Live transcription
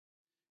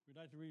We'd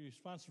like to read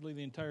responsibly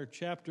the entire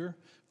chapter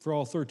for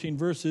all 13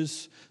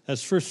 verses.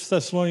 That's 1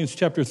 Thessalonians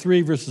chapter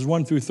 3, verses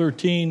 1 through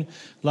 13.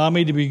 Allow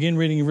me to begin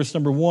reading verse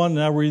number 1,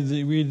 and I'll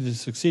read the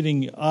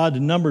succeeding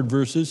odd-numbered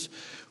verses.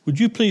 Would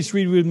you please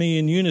read with me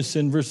in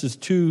unison verses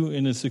 2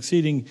 and the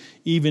succeeding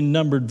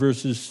even-numbered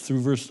verses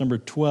through verse number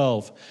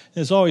 12.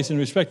 And as always, in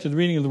respect to the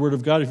reading of the Word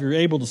of God, if you're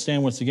able to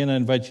stand once again, I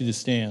invite you to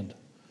stand.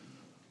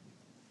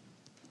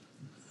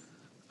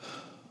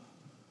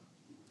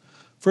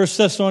 1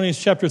 Thessalonians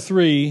chapter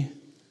 3,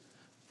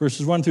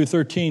 verses 1 through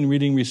 13,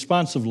 reading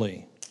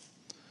responsively.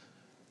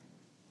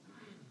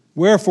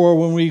 Wherefore,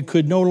 when we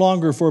could no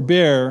longer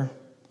forbear,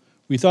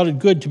 we thought it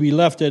good to be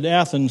left at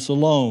Athens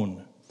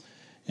alone,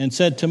 and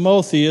sent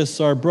Timotheus,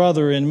 our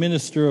brother and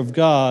minister of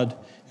God,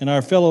 and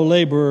our fellow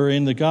laborer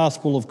in the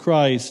gospel of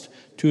Christ,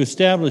 to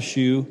establish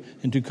you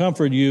and to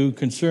comfort you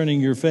concerning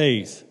your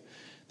faith,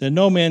 that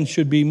no man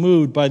should be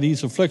moved by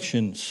these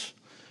afflictions.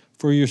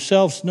 For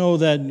yourselves know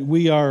that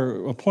we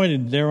are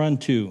appointed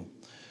thereunto.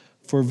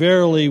 For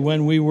verily,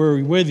 when we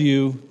were with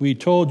you, we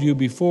told you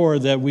before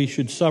that we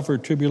should suffer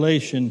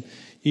tribulation,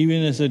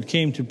 even as it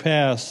came to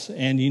pass,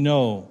 and ye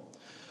know.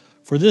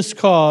 For this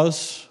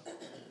cause,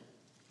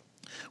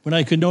 when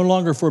I could no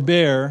longer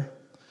forbear,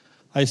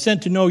 I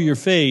sent to know your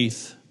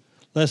faith,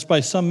 lest by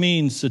some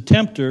means the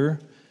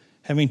tempter,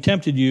 having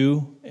tempted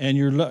you,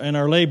 and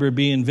our labor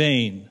be in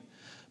vain.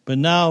 But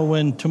now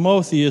when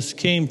Timotheus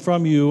came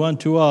from you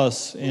unto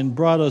us, and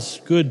brought us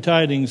good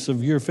tidings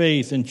of your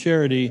faith and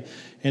charity,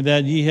 and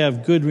that ye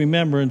have good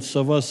remembrance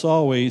of us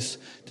always,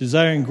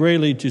 desiring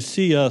greatly to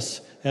see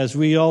us, as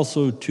we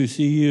also to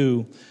see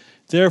you.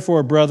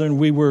 Therefore, brethren,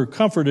 we were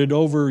comforted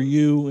over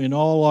you in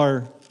all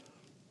our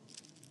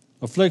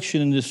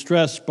affliction and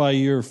distress by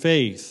your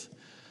faith.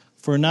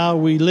 For now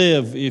we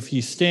live, if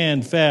ye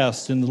stand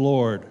fast in the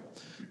Lord.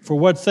 For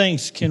what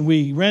thanks can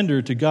we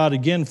render to God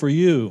again for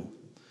you?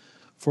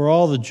 For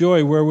all the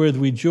joy wherewith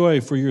we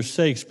joy for your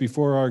sakes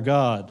before our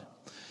God,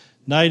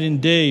 night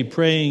and day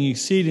praying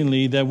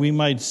exceedingly that we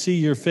might see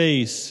your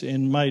face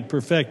and might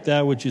perfect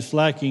that which is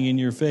lacking in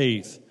your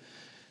faith.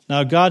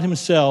 Now God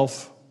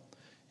himself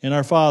and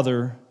our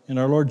Father and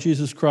our Lord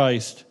Jesus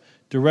Christ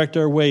direct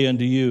our way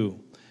unto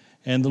you.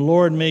 And the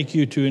Lord make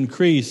you to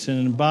increase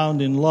and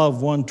abound in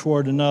love one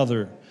toward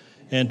another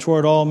and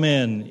toward all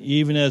men,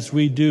 even as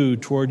we do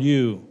toward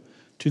you,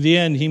 to the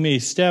end he may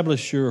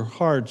establish your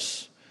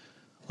hearts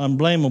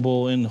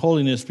unblameable in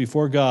holiness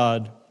before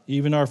God,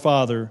 even our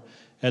Father,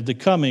 at the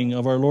coming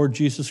of our Lord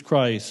Jesus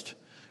Christ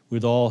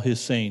with all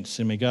his saints.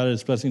 And may God add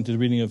his blessing to the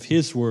reading of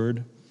his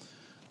word.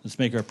 Let's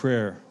make our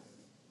prayer.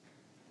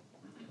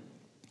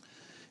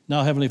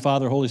 Now, Heavenly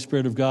Father, Holy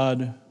Spirit of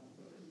God,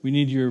 we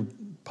need your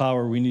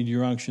power, we need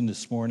your unction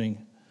this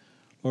morning.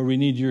 Lord, we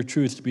need your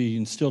truth to be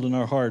instilled in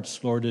our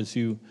hearts, Lord, as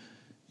you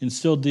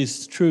instilled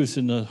these truths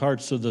in the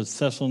hearts of the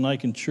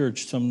Thessalonican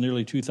church some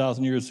nearly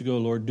 2,000 years ago.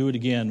 Lord, do it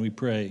again, we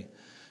pray.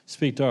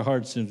 Speak to our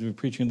hearts as we're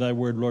preaching thy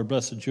word. Lord,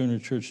 bless the junior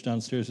church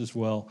downstairs as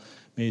well.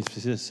 May it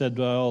be said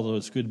by all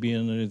those, it's good to be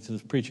in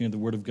the preaching of the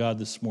word of God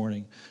this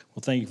morning.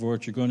 Well, thank you for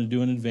what you're going to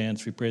do in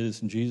advance. We pray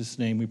this in Jesus'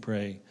 name we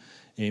pray.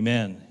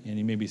 Amen. And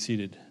you may be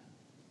seated.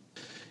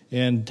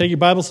 And take your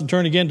Bibles and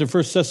turn again to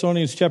 1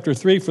 Thessalonians chapter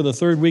 3. For the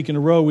third week in a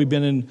row, we've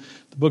been in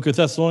the book of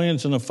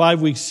Thessalonians in a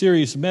 5-week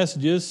series of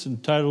messages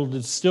entitled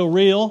It's Still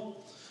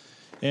Real.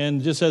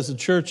 And just as the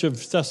church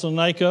of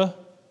Thessalonica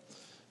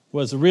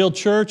was a real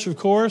church, of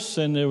course,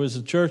 and there was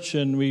a church,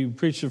 and we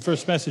preached the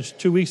first message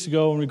 2 weeks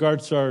ago in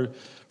regards to our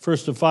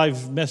first of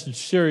 5 message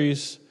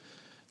series.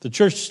 The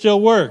church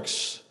still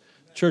works.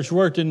 The church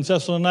worked in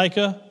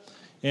Thessalonica,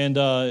 and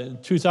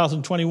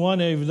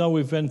 2021, even though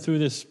we've been through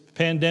this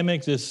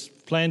pandemic, this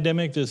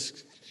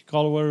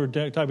call it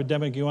whatever type of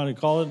pandemic you want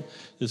to call it,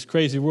 this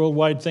crazy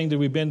worldwide thing that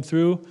we've been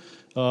through,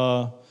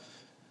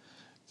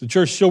 the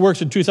church still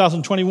works in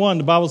 2021.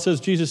 The Bible says,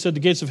 Jesus said,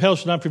 the gates of hell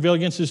shall not prevail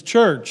against his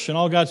church. And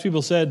all God's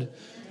people said,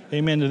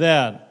 amen to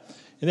that.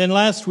 And then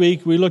last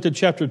week, we looked at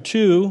chapter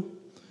 2,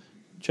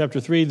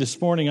 chapter 3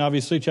 this morning,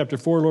 obviously, chapter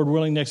 4, Lord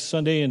willing, next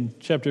Sunday, and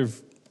chapter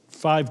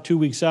 5, 2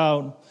 weeks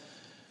out.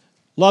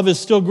 Love is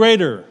still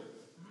greater.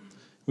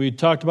 We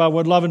talked about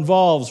what love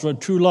involves,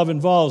 what true love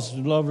involves.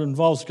 Love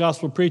involves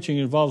gospel preaching,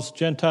 it involves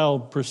gentle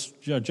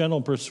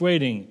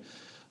persuading,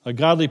 a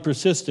godly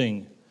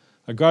persisting,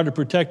 a guarded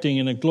protecting,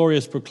 and a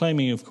glorious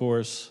proclaiming, of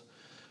course.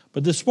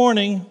 But this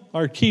morning,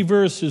 our key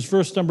verse is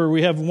verse number,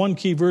 we have one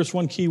key verse,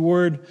 one key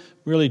word,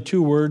 really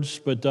 2 words,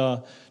 but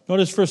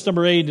notice verse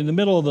number 8 in the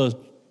middle of the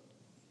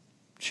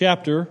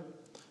chapter.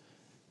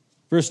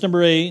 Verse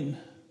number 8,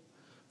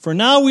 for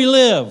now we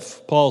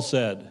live, Paul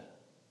said.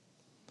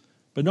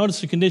 But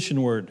notice the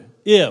condition word,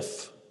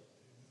 if.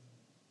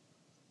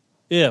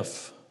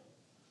 If.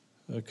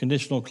 A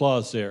conditional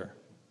clause there.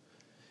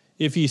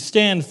 If ye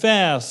stand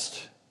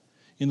fast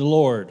in the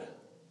Lord.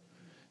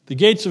 The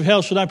gates of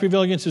hell shall not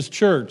prevail against his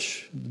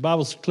church. The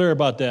Bible's clear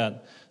about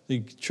that.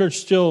 The church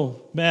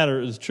still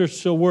matters. The church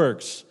still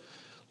works.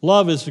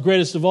 Love is the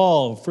greatest of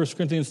all. 1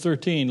 Corinthians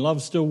 13.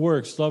 Love still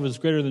works. Love is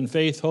greater than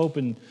faith, hope,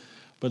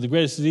 but the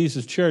greatest of these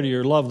is charity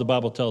or love, the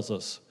Bible tells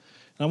us.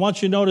 And I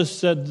want you to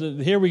notice that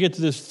here we get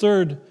to this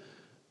third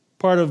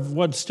part of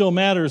what still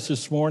matters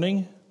this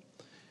morning.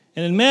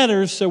 And it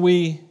matters that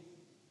we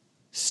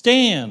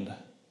stand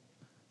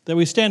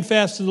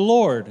fast to the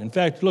Lord. In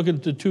fact, look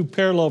at the two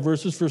parallel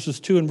verses, verses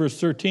 2 and verse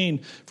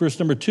 13. Verse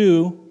number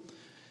 2,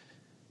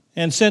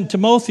 and sent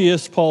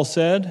Timotheus, Paul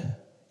said,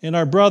 and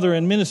our brother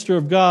and minister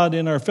of God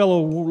and our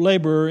fellow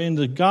laborer in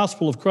the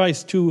gospel of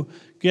Christ to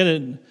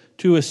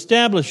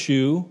establish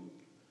you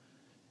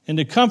and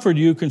to comfort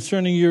you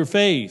concerning your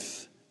faith.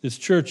 This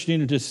church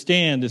needed to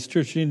stand. This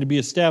church needed to be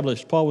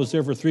established. Paul was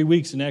there for 3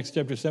 weeks in Acts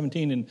chapter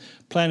 17 and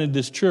planted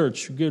this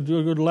church. Go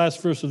to the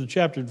last verse of the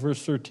chapter,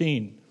 verse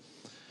 13.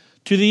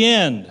 To the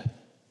end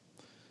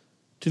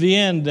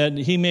that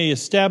he may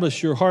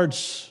establish your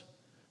hearts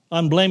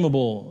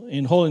unblameable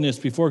in holiness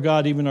before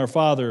God, even our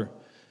Father,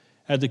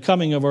 at the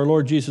coming of our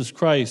Lord Jesus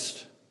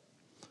Christ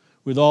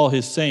with all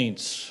his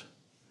saints.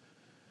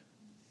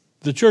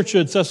 The church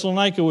at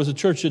Thessalonica was a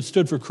church that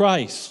stood for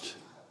Christ.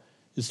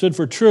 It stood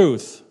for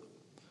truth.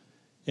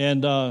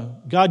 And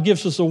God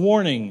gives us a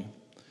warning.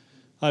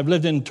 I've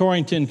lived in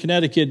Torrington,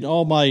 Connecticut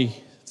all my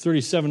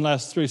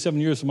last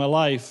 37 years of my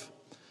life.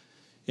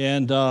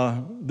 And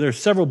there's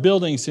several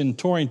buildings in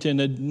Torrington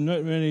that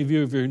many of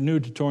you, if you're new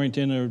to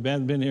Torrington or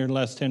haven't been here in the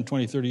last 10,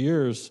 20, 30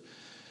 years,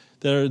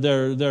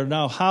 they're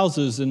now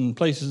houses and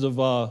places of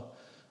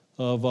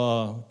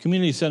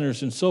community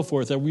centers and so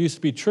forth that used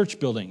to be church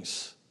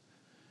buildings.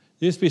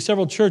 There used to be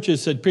several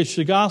churches that preached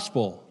the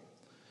gospel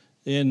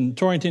in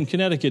Torrington,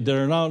 Connecticut that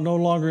are now no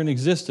longer in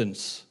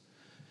existence.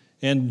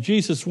 And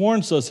Jesus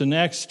warns us in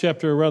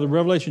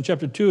Revelation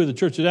chapter 2 of the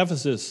church at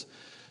Ephesus.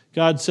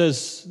 God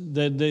says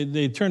that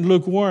they turned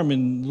lukewarm,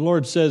 and the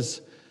Lord says,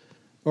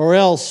 or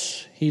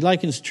else, he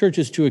likens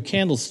churches to a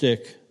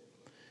candlestick.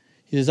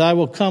 He says, I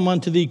will come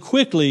unto thee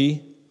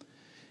quickly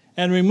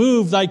and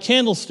remove thy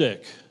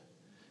candlestick.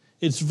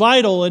 It's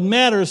vital and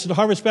matters that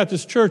Harvest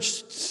Baptist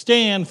Church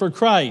stand for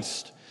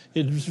Christ.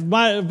 It's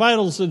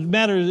vital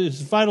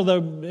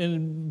that it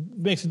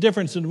makes a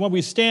difference in what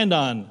we stand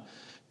on.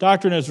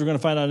 Doctrine, as we're going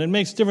to find out. It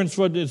makes a difference.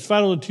 It's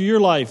vital to your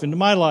life and to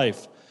my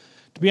life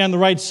to be on the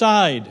right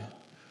side.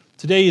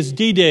 Today is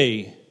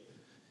D-Day.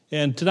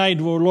 And tonight,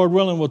 Lord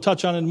willing, we'll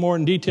touch on it more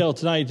in detail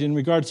tonight in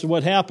regards to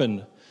what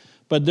happened.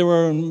 But there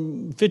were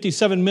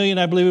 57 million,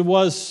 I believe it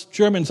was,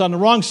 Germans on the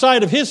wrong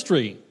side of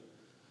history.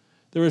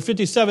 There were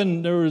tens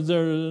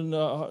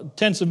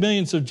of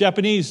millions of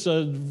Japanese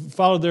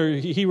followed their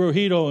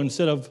Hirohito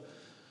instead of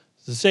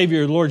the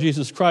Savior, Lord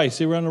Jesus Christ.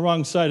 They were on the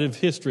wrong side of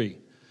history.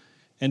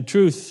 And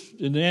truth,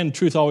 in the end,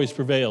 truth always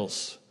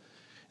prevails.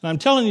 And I'm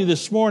telling you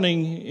this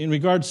morning, in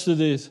regards to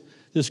this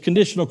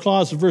conditional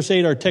clause of verse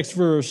 8, our text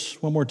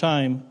verse, one more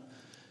time,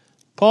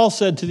 Paul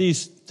said to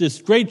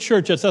this great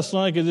church at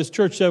Thessalonica, this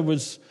church that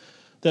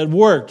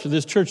worked,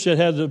 this church that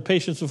had the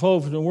patience of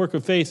hope and the work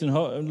of faith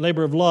and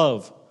labor of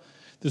love,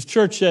 this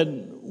church that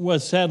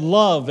had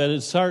love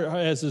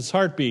as its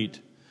heartbeat.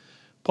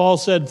 Paul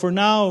said, for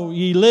now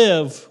ye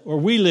live, or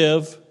we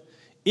live,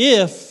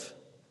 if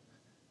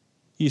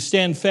ye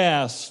stand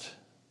fast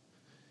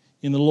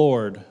in the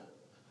Lord.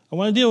 I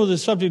want to deal with the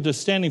subject of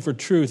standing for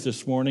truth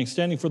this morning,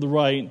 standing for the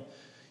right.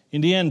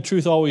 In the end,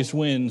 truth always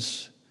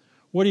wins.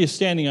 What are you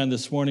standing on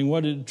this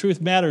morning? Truth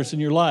matters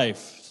in your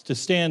life, to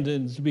stand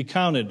and to be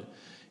counted. And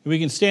we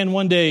can stand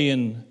one day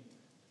and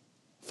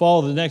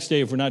fall the next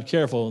day if we're not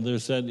careful.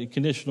 There's that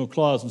conditional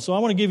clause. And so I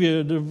want to give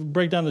you, to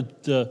break down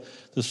the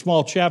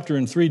small chapter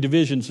in 3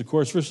 divisions, of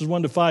course, verses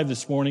 1 to 5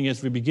 this morning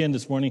as we begin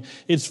this morning.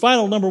 It's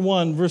final number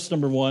 1, verse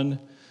number 1,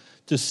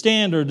 to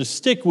stand or to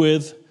stick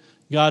with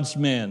God's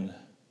men.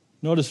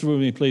 Notice with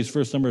me, please,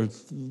 verse number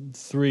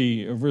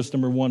 3, or verse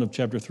number 1 of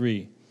chapter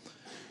 3.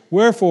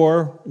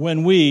 Wherefore,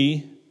 when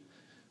we,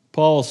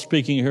 Paul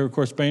speaking here, of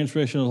course, by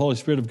inspiration of the Holy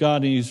Spirit of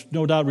God, and he's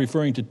no doubt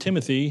referring to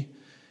Timothy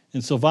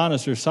and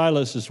Silvanus or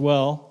Silas as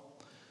well,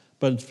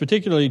 but it's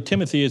particularly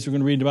Timothy, as we're going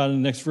to read about in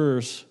the next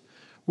verse.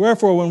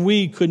 Wherefore, when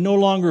we could no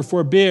longer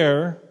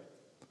forbear,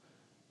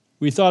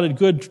 we thought it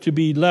good to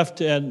be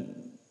left at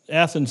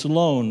Athens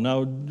alone.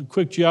 Now,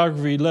 quick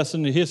geography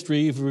lesson in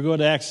history. If we go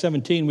to Acts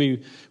 17,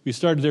 we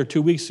started there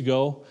 2 weeks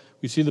ago.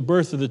 We see the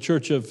birth of the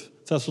church of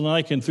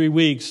Thessalonica in 3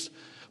 weeks.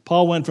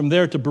 Paul went from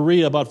there to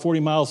Berea, about 40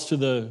 miles to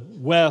the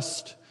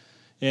west,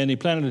 and he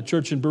planted a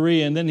church in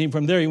Berea. And then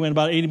from there, he went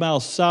about 80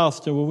 miles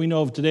south to what we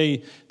know of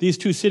today. These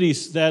 2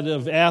 cities, that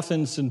of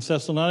Athens and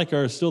Thessalonica,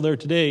 are still there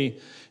today.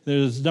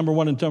 There's number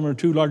 1 and number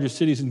 2 largest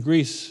cities in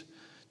Greece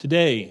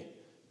today,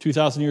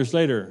 2,000 years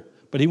later.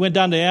 But he went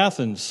down to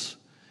Athens.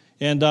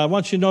 And I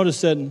want you to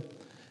notice that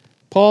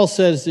Paul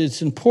says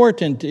it's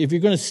important, if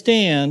you're going to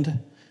stand,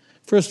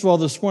 first of all,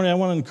 this morning I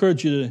want to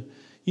encourage you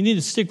need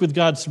to stick with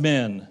God's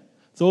men.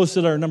 Those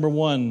that are, number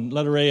 1,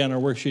 letter A on our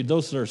worksheet,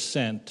 those that are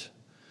sent.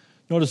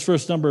 Notice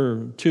verse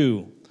number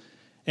 2.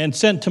 And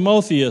sent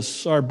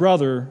Timotheus, our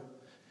brother,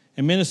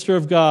 and minister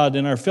of God,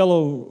 and our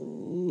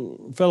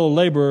fellow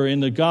laborer in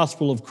the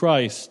gospel of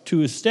Christ,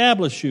 to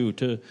establish you,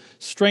 to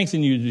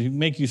strengthen you, to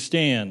make you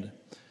stand,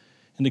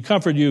 and to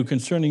comfort you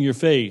concerning your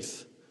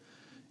faith.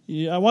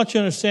 I want you to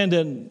understand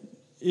that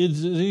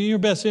it's in your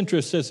best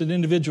interest as an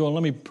individual, and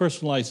let me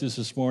personalize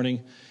this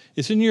morning,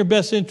 it's in your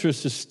best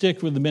interest to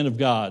stick with the men of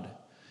God.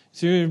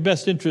 It's in your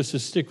best interest to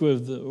stick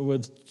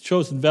with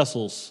chosen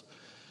vessels.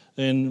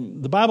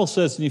 And the Bible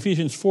says in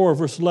Ephesians 4,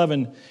 verse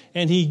 11,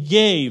 and he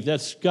gave,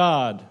 that's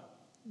God,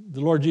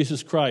 the Lord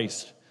Jesus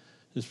Christ,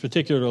 is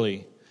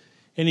particularly,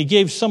 and he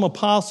gave some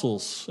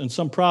apostles and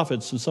some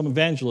prophets and some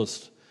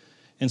evangelists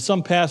and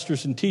some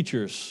pastors and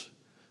teachers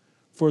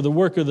for the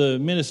work of the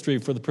ministry,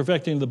 for the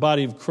perfecting of the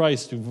body of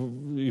Christ,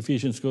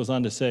 Ephesians goes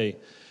on to say.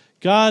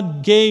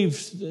 God gave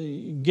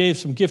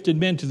some gifted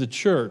men to the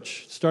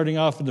church, starting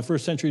off in the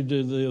first century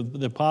to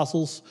the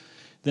apostles,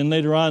 then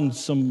later on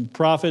some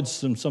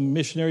prophets, some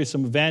missionaries,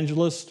 some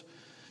evangelists,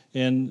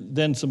 and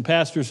then some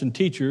pastors and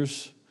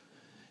teachers.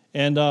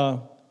 And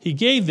he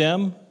gave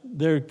them,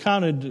 they're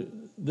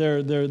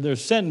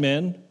sent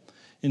men.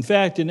 In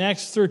fact, in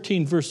Acts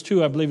 13, verse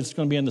 2, I believe it's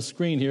going to be on the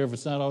screen here if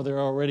it's not out there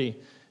already.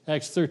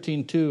 Acts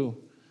 13:2.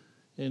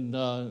 And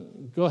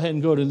go ahead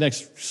and go to the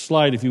next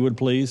slide if you would,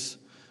 please.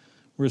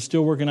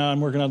 I'm working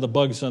on the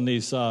bugs on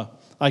these. I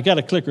got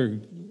a clicker,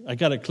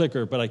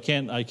 but I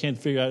can't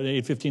figure out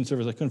 8:15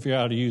 service. I couldn't figure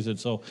out how to use it,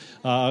 so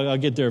I'll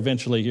get there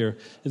eventually here.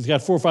 It's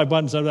got 4 or 5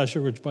 buttons. I'm not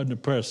sure which button to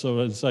press, so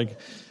it's like,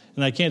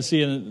 and I can't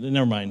see it.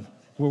 Never mind.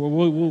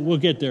 We'll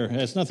get there. It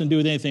has nothing to do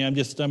with anything.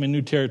 I'm in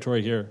new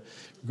territory here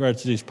in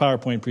regards to these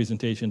PowerPoint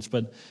presentations.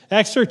 But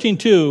Acts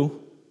 13:2,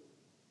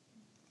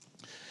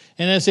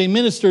 and as they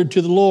ministered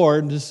to the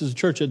Lord, this is a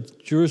church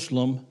at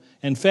Jerusalem,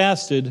 and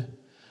fasted,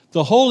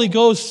 the Holy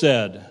Ghost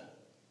said,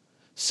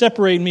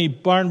 separate me,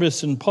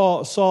 Barnabas and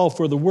Saul,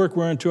 for the work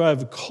whereunto I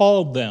have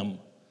called them.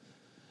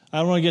 I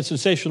don't want to get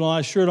sensational.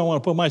 I sure don't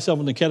want to put myself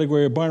in the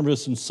category of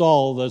Barnabas and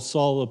Saul. That's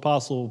Saul the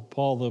apostle,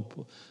 Paul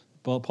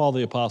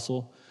the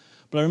apostle.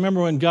 But I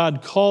remember when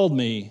God called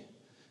me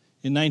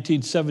in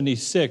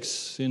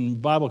 1976 in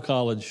Bible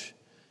college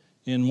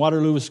in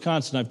Waterloo,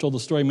 Wisconsin. I've told the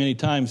story many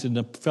times in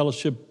the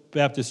Fellowship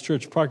Baptist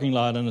Church parking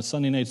lot on a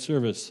Sunday night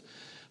service,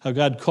 how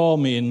God called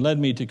me and led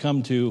me to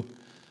come to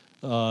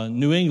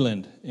New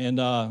England.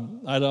 And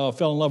I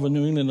fell in love with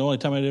New England. The only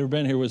time I'd ever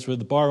been here was with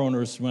the bar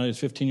owners when I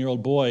was a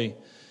 15-year-old boy.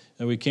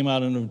 And we came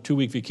out on a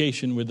 2-week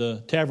vacation with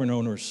the tavern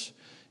owners.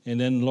 And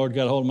then the Lord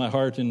got a hold of my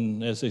heart,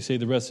 and as they say,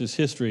 the rest is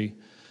history.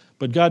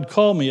 But God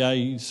called me.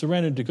 I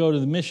surrendered to go to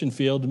the mission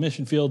field. The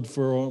mission field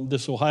for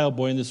this Ohio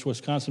boy and this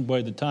Wisconsin boy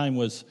at the time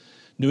was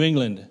New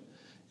England.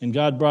 And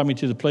God brought me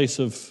to the place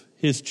of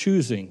his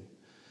choosing.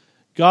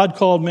 God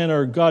called men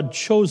are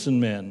God-chosen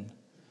men.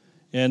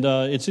 And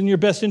it's in your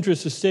best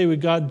interest to stay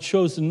with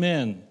God-chosen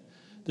men.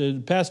 The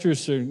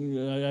pastors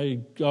I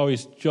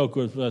always joke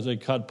with, as I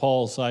cut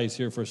Paul's eyes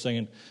here for a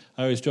second,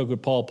 I always joke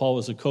with Paul. Paul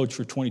was a coach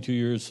for 22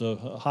 years of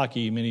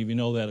hockey. Many of you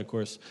know that, of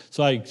course.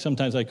 So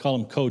sometimes I call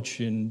him coach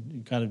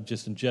and kind of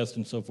just in jest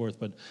and so forth.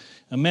 But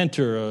a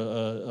mentor,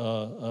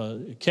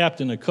 a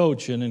captain, a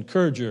coach, an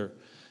encourager.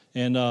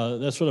 And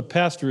that's what a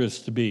pastor is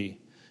to be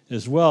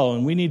as well.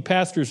 And we need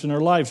pastors in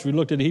our lives. We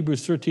looked at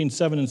Hebrews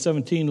 13:7 and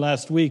 17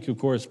 last week, of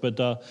course.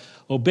 But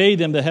obey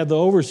them that have the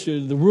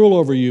rule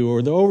over you,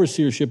 or the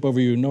overseership over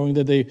you, knowing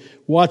that they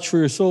watch for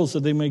your souls,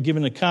 that they may give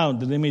an account,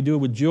 that they may do it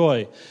with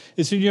joy.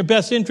 It's in your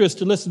best interest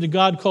to listen to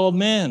God-called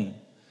men.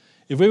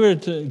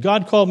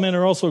 God-called men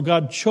are also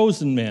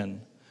God-chosen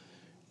men.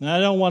 Now, I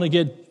don't want to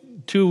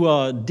get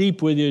too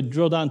deep with you,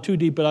 drill down too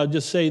deep, but I'll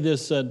just say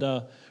this,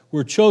 that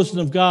we're chosen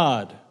of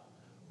God.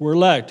 We're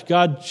elect.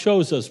 God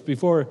chose us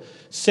before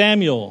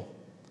Samuel,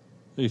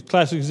 a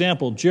classic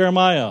example,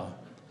 Jeremiah,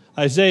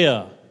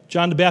 Isaiah,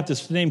 John the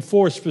Baptist, to name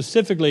 4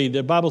 specifically.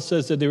 The Bible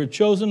says that they were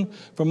chosen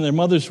from their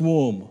mother's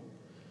womb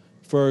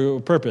for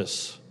a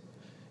purpose.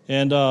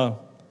 And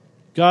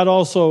God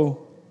also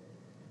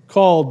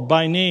called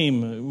by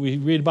name. We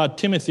read about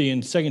Timothy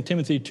in 2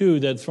 Timothy 2,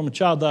 that from a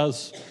child thou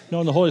hast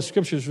known the Holy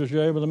Scriptures, which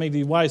are able to make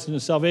thee wise unto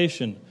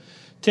salvation.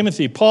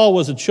 Timothy, Paul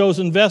was a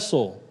chosen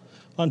vessel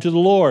unto the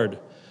Lord.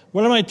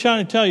 What am I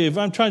trying to tell you?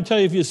 I'm trying to tell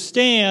you, if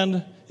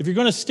you're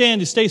going to stand,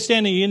 to stay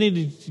standing, you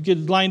need to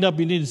get lined up.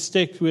 You need to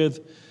stick with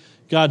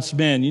God's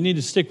men. You need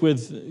to stick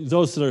with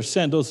those that are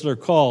sent, those that are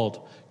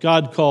called,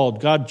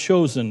 God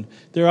chosen.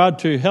 They're out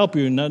to help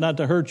you, not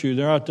to hurt you.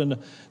 They're out to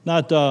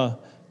not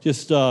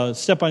just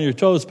step on your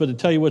toes, but to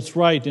tell you what's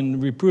right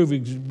and reprove,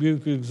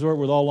 exhort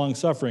with all long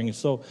suffering.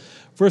 So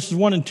verses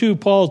 1 and 2,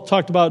 Paul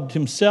talked about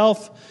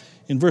himself.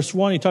 In verse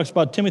 1, he talks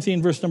about Timothy.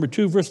 In verse number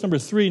 2, verse number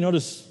 3,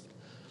 notice,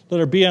 let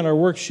her be on our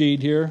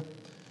worksheet here.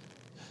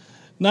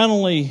 Not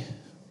only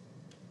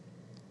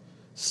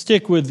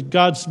stick with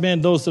God's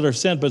men, those that are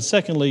sent, but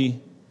secondly,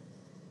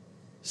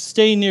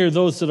 stay near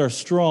those that are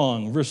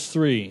strong. Verse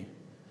 3,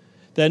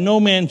 that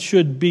no man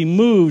should be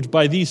moved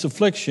by these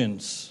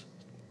afflictions.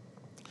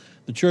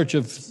 The church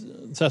of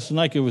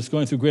Thessalonica was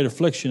going through great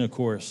affliction, of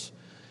course.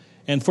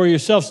 And for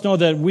yourselves know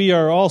that we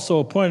are also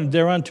appointed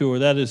thereunto, or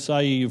that is,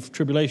 i.e., of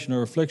tribulation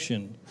or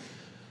affliction.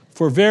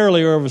 For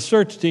verily, or of a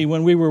certainty,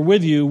 when we were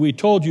with you, we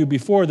told you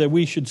before that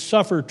we should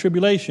suffer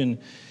tribulation,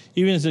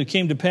 even as it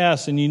came to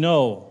pass, and ye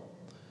know.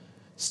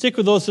 Stick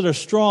with those that are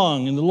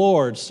strong in the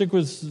Lord. Stick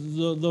with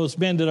those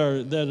men that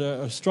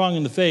are strong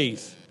in the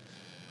faith.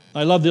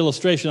 I love the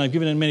illustration. I've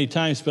given it many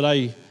times, but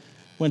I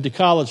went to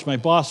college. My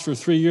boss for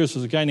 3 years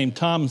was a guy named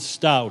Tom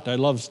Stout. I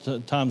love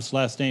Tom's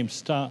last name.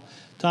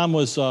 Tom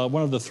was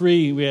one of the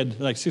three. We had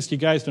like 60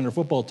 guys on our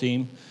football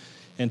team,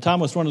 and Tom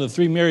was one of the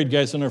three married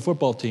guys on our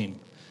football team.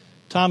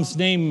 Tom's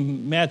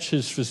name matched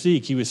his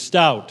physique. He was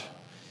stout.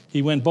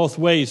 He went both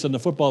ways on the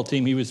football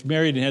team. He was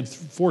married and had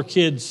 4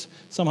 kids.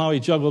 Somehow he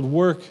juggled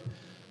work,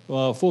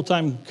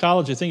 full-time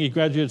college. I think he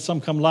graduated summa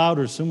cum laude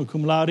or summa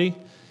cum laude,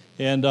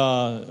 and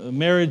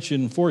marriage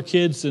and 4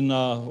 kids and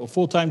a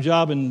full-time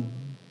job in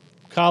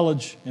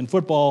college and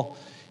football.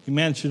 He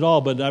managed it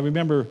all. But I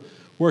remember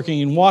working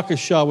in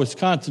Waukesha,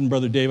 Wisconsin,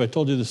 Brother Dave. I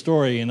told you the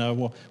story,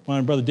 and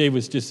when Brother Dave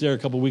was just there a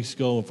couple of weeks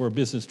ago for a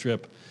business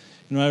trip.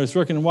 And when I was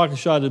working in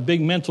Waukesha at a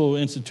big mental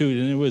institute,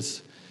 and it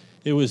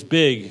was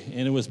big,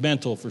 and it was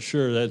mental for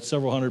sure. They had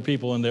several hundred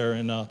people in there,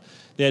 and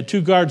they had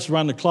 2 guards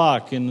around the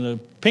clock. And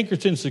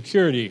Pinkerton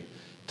Security,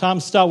 Tom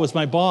Stout was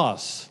my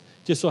boss.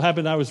 Just so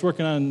happened I was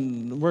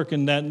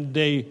working that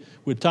day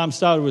with Tom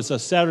Stout. It was a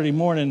Saturday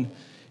morning,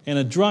 and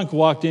a drunk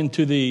walked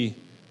into the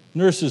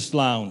nurses'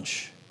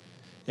 lounge.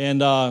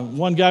 And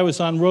one guy was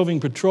on roving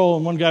patrol,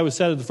 and one guy was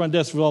sat at the front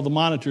desk with all the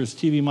monitors,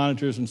 TV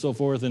monitors and so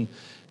forth. And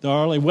the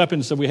only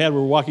weapons that we had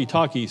were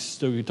walkie-talkies,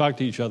 so we could talk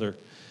to each other.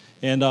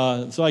 And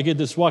so I get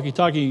this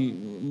walkie-talkie,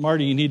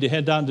 Marty, you need to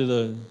head down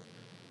to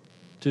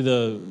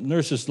the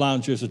nurses'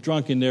 lounge. There's a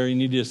drunk in there. You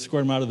need to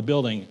escort him out of the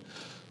building.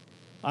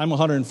 I'm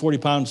 140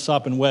 pounds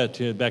sopping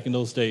wet back in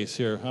those days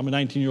here. I'm a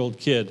 19-year-old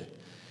kid.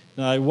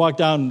 And I walked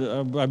down.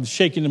 I'm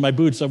shaking in my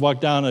boots. I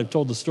walked down. I've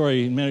told the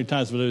story many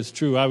times, but it was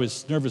true. I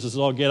was nervous as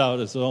all get out.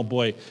 I said, oh,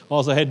 boy.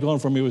 All I had going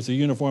for me was a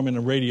uniform and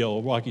a radio, a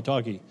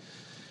walkie-talkie.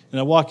 And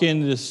I walk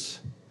in this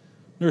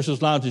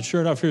nurses' lounge, and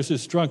sure enough, here's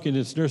this drunk in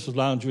this nurses'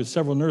 lounge with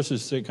several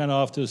nurses kind of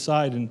off to the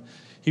side, and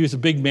he was a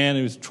big man,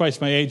 he was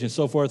twice my age and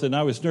so forth, and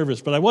I was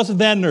nervous. But I wasn't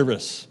that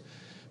nervous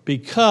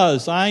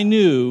because I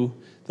knew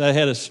that I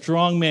had a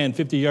strong man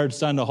 50 yards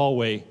down the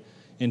hallway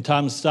in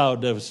Tom Stout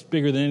that was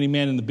bigger than any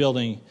man in the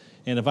building,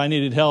 and if I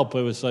needed help,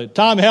 it was like,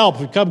 Tom,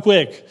 help, come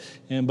quick.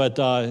 But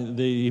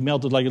he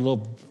melted like a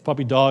little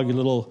puppy dog, a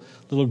little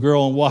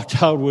girl, and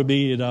walked out with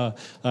me. And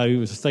I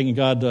was thanking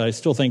God. I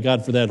still thank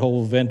God for that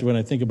whole event when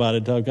I think about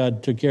it, how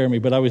God took care of me.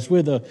 But I was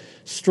with a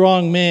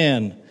strong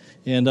man,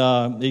 and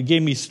it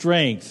gave me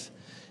strength.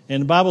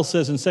 And the Bible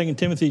says in 2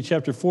 Timothy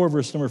chapter 4,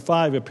 verse number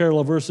 5, a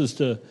parallel verses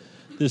to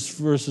this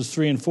verses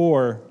 3 and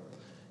 4,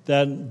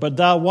 that, but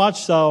thou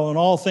watch thou in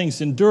all things,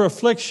 endure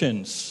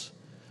afflictions,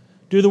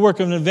 do the work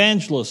of an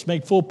evangelist,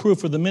 make full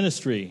proof of the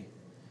ministry.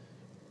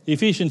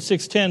 Ephesians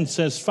 6:10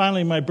 says,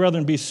 finally, my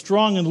brethren, be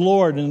strong in the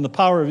Lord and in the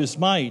power of his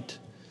might.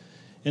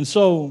 And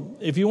so,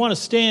 if you want to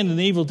stand in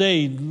the evil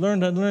day,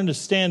 learn to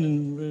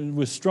stand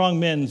with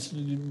strong men,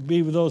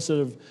 be with those that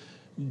have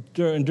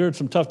endured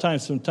some tough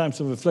times, some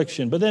times of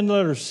affliction. But then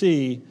let her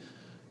see,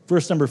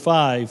 verse number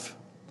 5.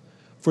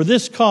 For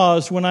this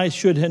cause, when I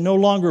should no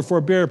longer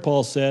forbear,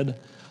 Paul said,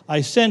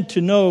 I sent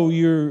to know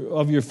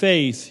of your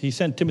faith. He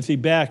sent Timothy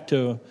back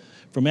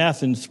from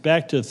Athens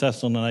back to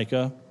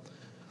Thessalonica,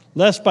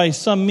 lest by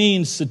some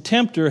means the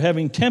tempter,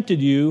 having tempted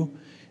you,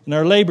 and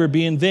our labor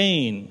be in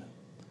vain.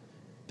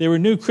 They were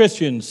new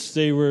Christians.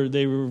 They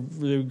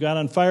got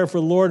on fire for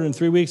the Lord. In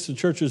 3 weeks, the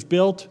church was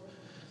built.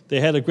 They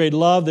had a great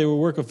love. They were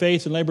work of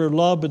faith and labor of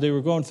love, but they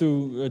were going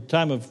through a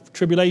time of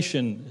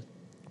tribulation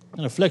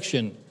and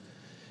affliction.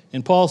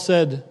 And Paul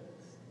said,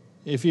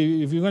 if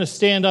you're going to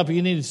stand up,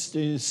 you need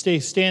to stay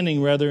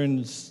standing rather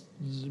and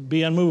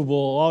be unmovable,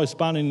 always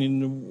abounding in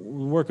the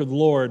work of the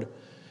Lord.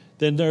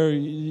 Then you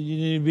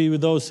need to be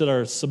with those that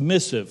are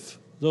submissive,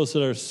 those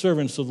that are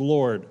servants of the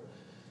Lord.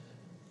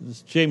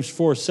 James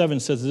 4:7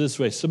 says it this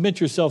way,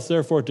 submit yourself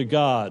therefore to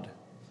God.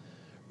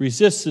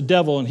 Resist the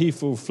devil and he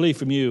will flee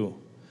from you.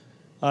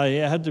 I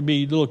have to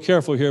be a little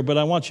careful here, but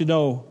I want you to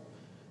know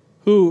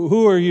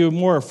who are you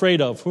more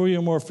afraid of? Who are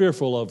you more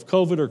fearful of,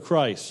 COVID or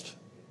Christ?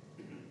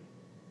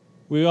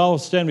 We all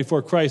stand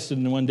before Christ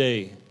in one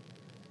day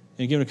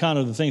and give an account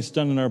of the things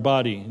done in our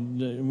body.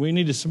 We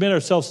need to submit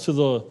ourselves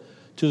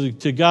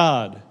to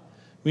God.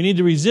 We need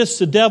to resist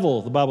the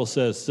devil, the Bible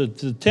says,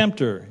 the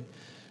tempter.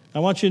 I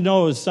want you to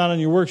know it's not on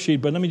your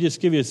worksheet, but let me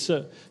just give you,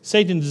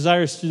 Satan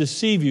desires to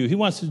deceive you. He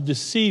wants to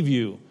deceive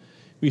you.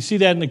 We see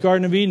that in the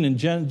Garden of Eden in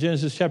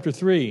Genesis chapter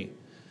 3,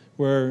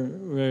 where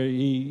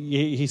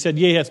he said,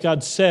 yea, hath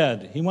God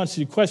said. He wants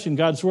to question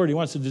God's word. He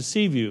wants to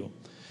deceive you.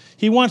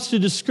 He wants to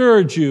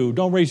discourage you.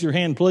 Don't raise your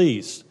hand,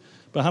 please.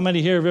 But how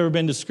many here have ever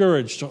been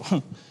discouraged?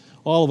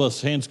 All of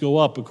us, hands go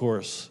up, of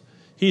course.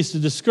 He's the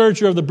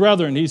discourager of the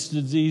brethren. He's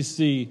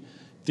the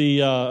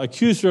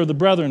accuser of the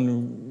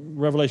brethren,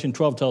 Revelation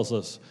 12 tells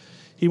us.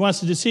 He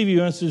wants to deceive you.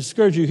 He wants to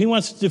discourage you. He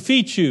wants to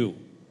defeat you.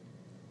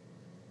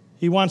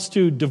 He wants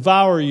to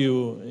devour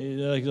you,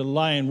 like a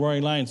lion,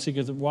 roaring lion,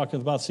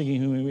 walketh about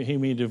seeking whom he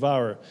may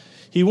devour.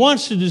 He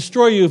wants to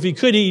destroy you. If he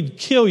could, he'd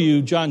kill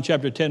you, John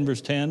chapter 10,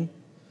 verse 10.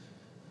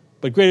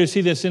 But greater is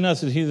he that's in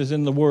us than he that's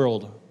in the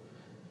world.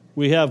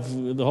 We have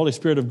the Holy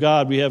Spirit of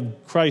God. We have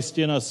Christ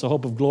in us, the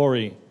hope of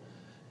glory.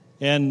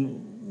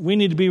 And we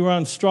need to be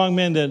around strong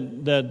men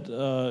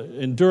that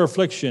endure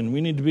affliction.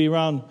 We need to be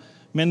around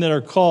men that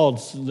are called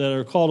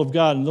of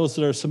God, and those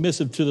that are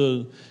submissive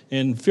to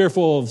and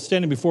fearful of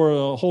standing before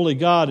a holy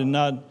God, and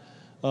not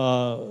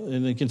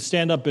and they can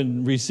stand up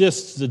and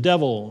resist the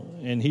devil,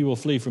 and he will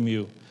flee from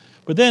you.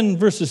 But then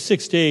verses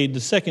 6 to 8,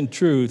 the second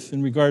truth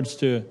in regards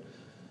to,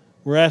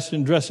 we're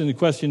addressing the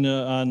question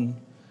on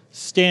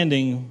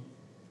standing,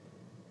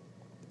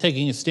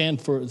 taking a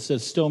stand for, it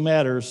says still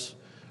matters,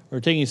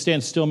 or taking a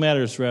stand still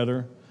matters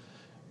rather.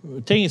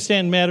 Taking a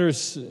stand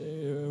matters, we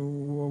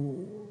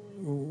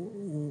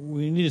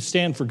need to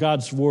stand for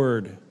God's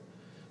word.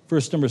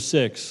 Verse number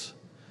 6.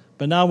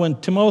 But now when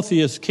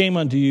Timotheus came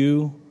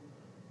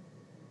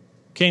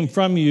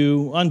from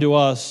you unto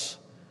us,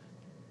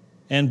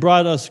 and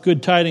brought us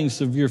good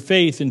tidings of your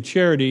faith and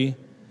charity,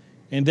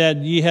 and that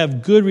ye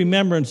have good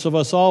remembrance of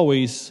us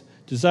always,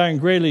 desiring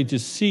greatly to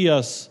see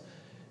us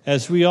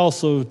as we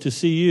also to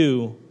see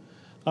you.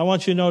 I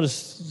want you to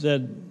notice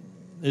that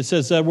it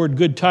says that word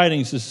good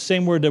tidings is the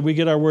same word that we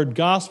get our word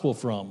gospel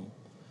from.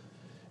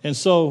 And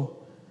so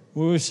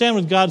when we stand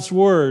with God's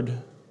word,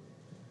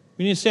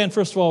 we need to stand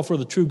first of all for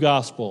the true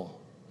gospel.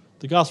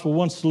 The gospel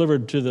once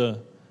delivered to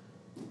the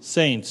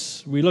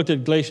saints. We looked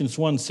at Galatians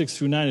 1, 6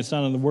 through 9. It's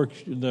not on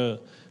the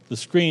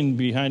screen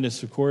behind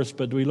us, of course,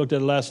 but we looked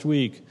at it last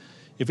week.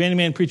 If any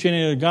man preach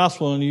any other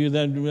gospel unto you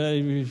that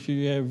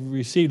you have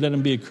received, let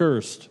him be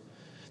accursed.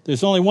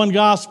 There's only one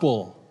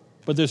gospel,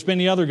 but there's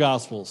many other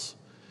gospels.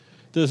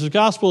 There's a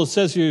gospel that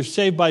says you're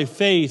saved by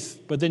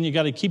faith, but then you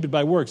got to keep it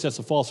by works. That's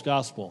a false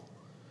gospel.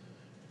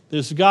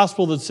 There's a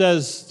gospel that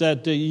says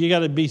that you got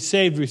to be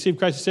saved, receive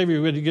Christ as Savior,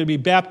 you're going to be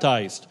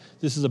baptized.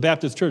 This is a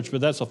Baptist church, but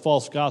that's a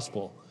false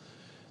gospel.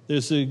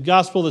 There's a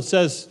gospel that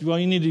says, well,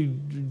 you need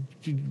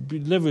to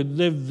live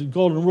the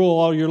golden rule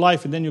all your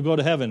life, and then you'll go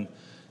to heaven.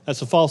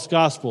 That's a false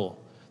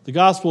gospel. The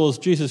gospel is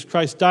Jesus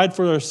Christ died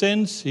for our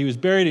sins. He was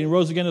buried and he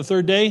rose again the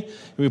third day.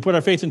 And we put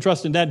our faith and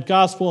trust in that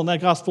gospel and that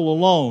gospel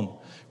alone.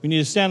 We need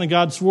to stand on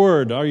God's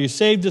word. Are you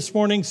saved this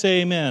morning?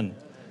 Say amen.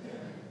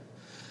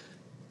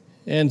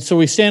 And so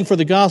we stand for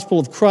the gospel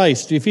of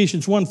Christ.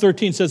 Ephesians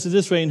 1:13 says it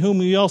this way, in whom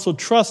we also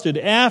trusted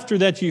after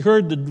that ye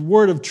heard the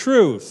word of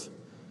truth.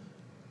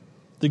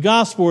 The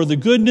gospel, or the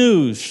good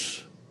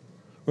news,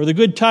 or the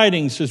good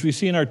tidings, as we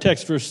see in our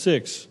text, verse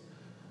 6.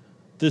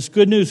 This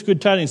good news,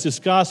 good tidings, this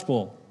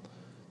gospel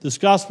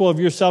of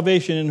your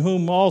salvation, in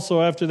whom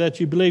also after that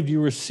you believed, you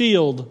were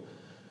sealed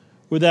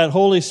with that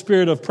Holy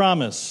Spirit of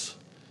promise.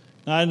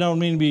 Now, I don't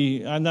mean to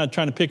be, I'm not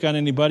trying to pick on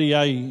anybody.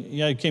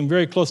 I came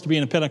very close to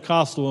being a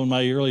Pentecostal in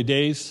my early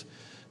days.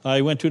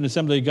 I went to an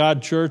Assembly of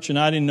God church, and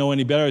I didn't know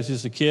any better. I was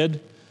just a kid.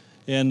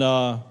 And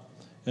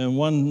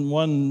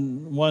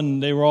one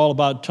they were all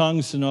about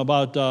tongues and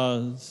about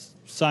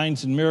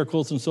signs and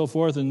miracles and so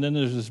forth. And then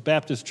there's this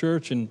Baptist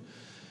church, and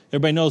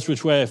everybody knows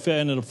which way I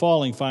ended up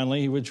falling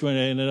finally, which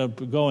way I ended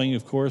up going,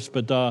 of course.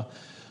 But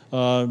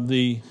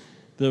many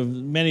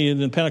in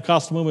the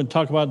Pentecostal movement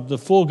talk about the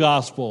full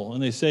gospel,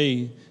 and they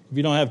say if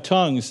you don't have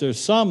tongues, there's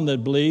some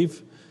that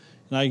believe.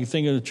 And I can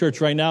think of the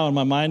church right now in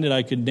my mind that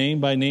I could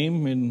name by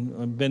name,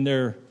 and I've been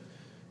there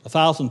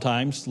 1,000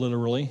 times,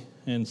 literally.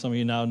 And some of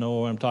you now know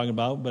what I'm talking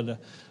about, but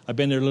I've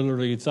been there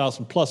literally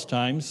 1,000+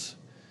 times,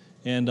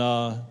 and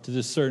to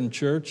this certain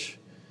church,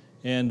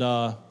 and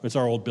it's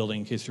our old building,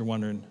 in case you're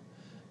wondering.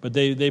 But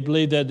they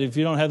believe that if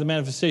you don't have the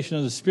manifestation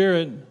of the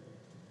Spirit,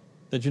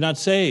 that you're not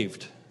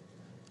saved.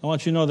 I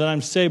want you to know that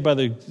I'm saved by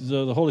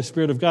the Holy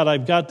Spirit of God.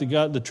 I've got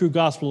the true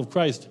gospel of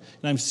Christ,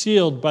 and I'm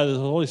sealed by the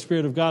Holy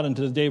Spirit of God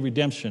unto the day of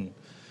redemption.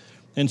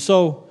 And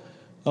so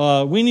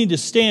we need to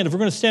stand. If we're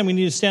going to stand, we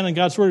need to stand on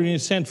God's word. We need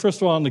to stand,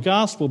 first of all, on the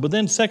gospel. But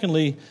then,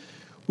 secondly,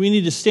 we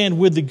need to stand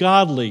with the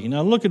godly.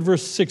 Now, look at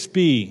verse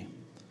 6b.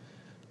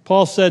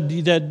 Paul said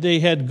that they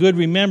had good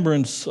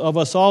remembrance of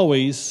us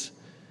always,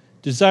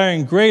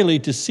 desiring greatly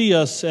to see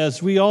us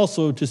as we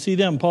also to see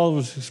them. Paul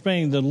was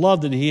explaining the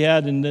love that he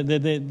had, and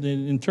that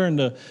in turn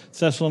the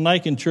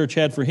Thessalonican church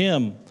had for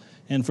him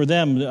and for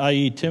them,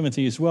 i.e.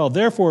 Timothy as well.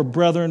 Therefore,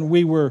 brethren,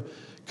 we were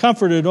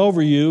comforted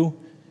over you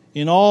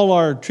in all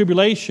our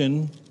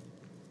tribulation,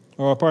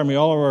 all of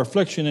our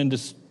affliction and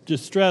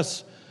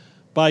distress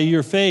by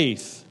your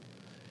faith.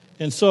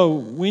 And so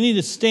we need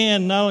to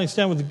stand, not only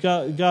stand with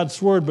God's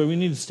word, but we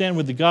need to stand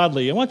with the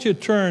godly. I want you to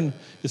turn,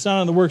 it's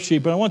not on the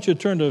worksheet, but I want you to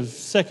turn to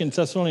 2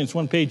 Thessalonians,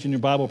 one page in your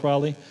Bible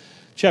probably,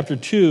 chapter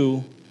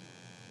 2.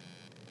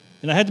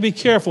 And I have to be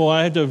careful.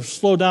 I have to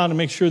slow down to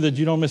make sure that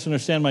you don't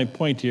misunderstand my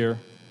point here.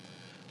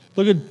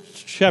 Look at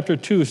chapter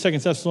 2, 2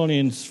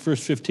 Thessalonians,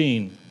 verse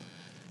 15.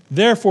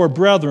 Therefore,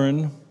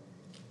 brethren,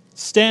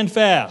 stand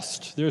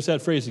fast. There's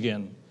that phrase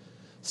again.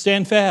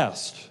 Stand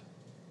fast.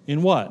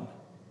 In what?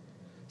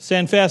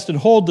 Stand fast and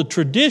hold the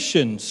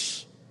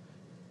traditions.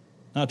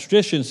 Now,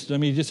 traditions,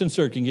 just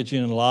insert, can get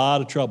you in a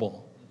lot of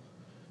trouble.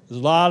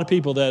 There's a lot of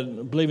people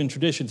that believe in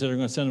traditions that are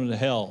going to send them to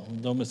hell.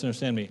 Don't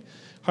misunderstand me.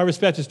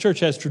 Harvest Baptist Church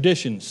has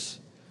traditions.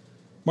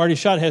 Martin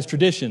Shott has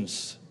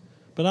traditions.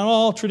 But not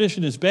all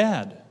tradition is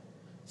bad.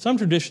 Some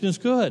tradition is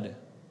good.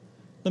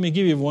 Let me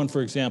give you one,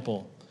 for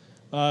example.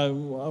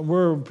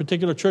 We're a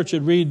particular church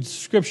that reads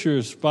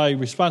scriptures by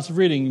responsive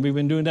reading. We've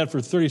been doing that for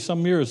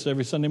 30-some years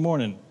every Sunday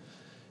morning.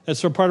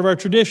 That's part of our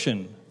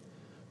tradition.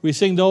 We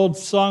sing the old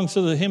songs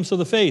of the hymns of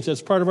the faith.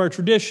 That's part of our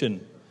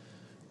tradition.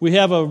 We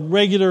have a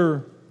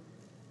regular,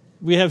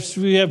 we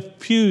have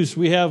pews,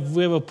 we have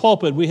a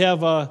pulpit,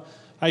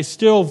 I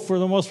still, for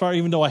the most part,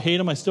 even though I hate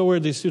them, I still wear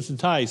these suits and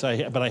ties,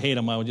 but I hate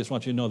them. I just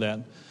want you to know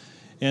that.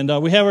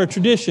 And we have our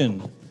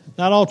tradition.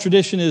 Not all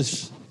tradition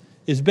is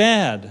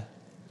bad.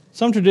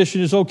 Some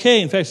tradition is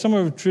okay. In fact, some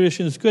of our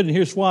tradition is good, and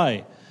here's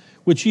why.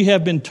 Which ye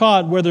have been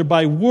taught, whether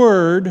by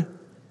word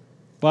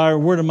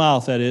of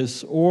mouth, that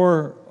is,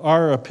 or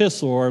our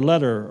epistle or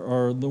letter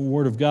or the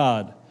word of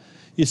God.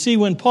 You see,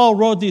 when Paul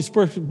wrote these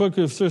book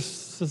of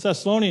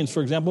Thessalonians,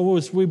 for example,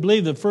 we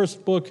believe the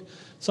first book,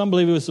 some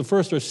believe it was the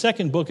first or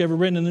second book ever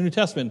written in the New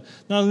Testament.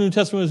 None of the New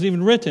Testament was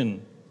even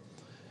written.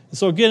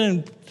 So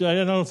again,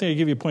 I don't think I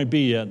give you point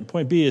B yet.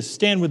 Point B is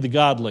stand with the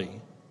godly.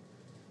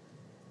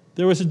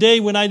 There was a day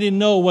when I didn't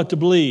know what to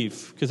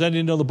believe because I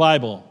didn't know the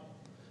Bible.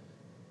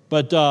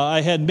 But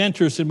I had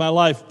mentors in my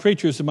life,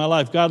 preachers in my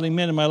life, godly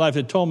men in my life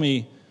that told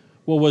me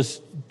what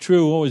was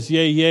true, what was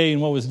yea, yea,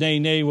 and what was nay,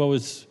 nay, what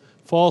was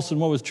false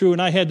and what was true,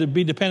 and I had to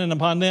be dependent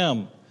upon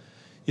them.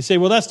 You say,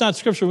 well, that's not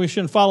Scripture. We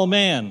shouldn't follow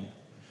man.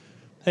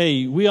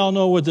 Hey, we all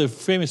know what the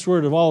famous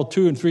word of all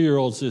 2- and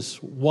 3-year-olds is,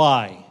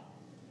 why.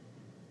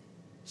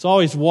 It's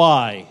always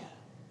why.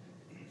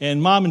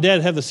 And mom and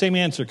dad have the same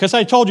answer. Because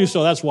I told you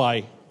so, that's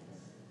why.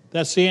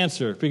 That's the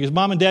answer. Because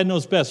mom and dad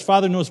knows best.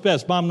 Father knows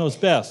best. Mom knows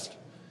best.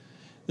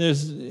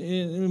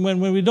 When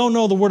we don't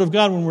know the Word of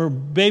God, when we're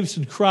babes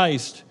in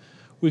Christ,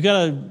 we've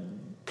got to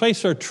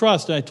place our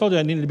trust. And I told you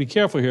I needed to be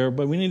careful here,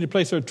 but we need to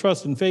place our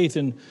trust and faith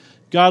in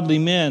godly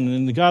men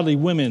and the godly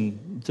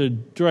women to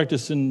direct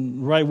us in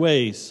the right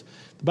ways.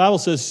 The Bible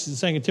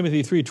says in 2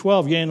 Timothy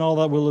 3:12, yea, and all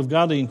that will live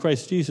godly in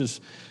Christ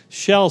Jesus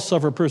shall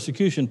suffer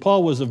persecution.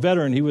 Paul was a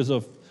veteran. He was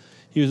a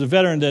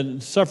veteran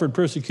that suffered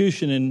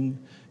persecution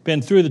and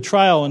been through the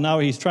trial, and now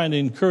he's trying to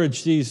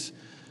encourage these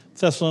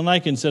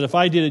Thessalonians that if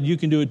I did it, you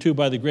can do it too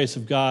by the grace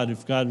of God.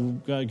 If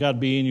God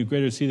be in you,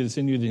 greater is he that's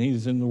in you than he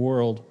that's in the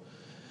world.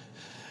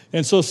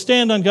 And so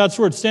stand on God's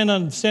word.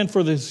 Stand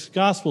for this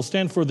gospel.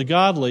 Stand for the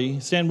godly.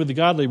 Stand with the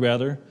godly,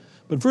 rather.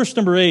 But verse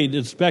number 8,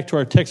 it's back to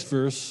our text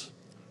verse.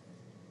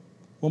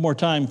 One more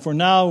time. For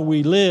now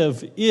we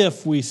live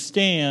if we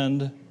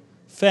stand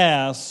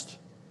fast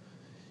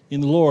in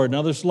the Lord.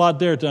 Now there's a lot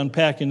there to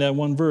unpack in that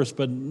one verse,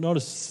 but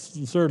notice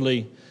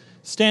thirdly,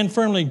 stand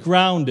firmly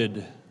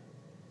grounded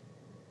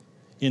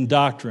in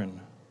doctrine.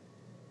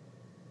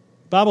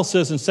 The Bible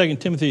says in 2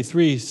 Timothy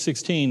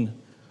 3:16,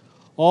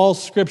 all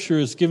Scripture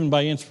is given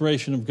by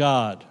inspiration of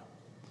God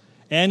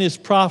and is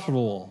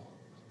profitable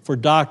for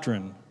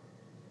doctrine,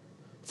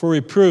 for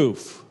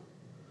reproof,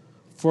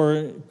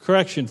 for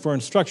correction, for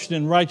instruction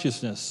in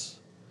righteousness.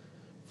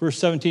 Verse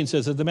 17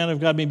 says that the man of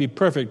God may be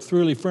perfect,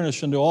 thoroughly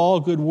furnished unto all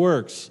good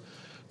works.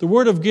 The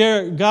Word of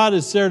God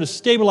is there to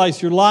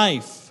stabilize your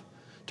life,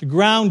 to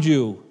ground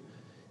you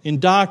in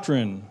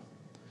doctrine.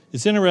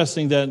 It's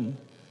interesting that 1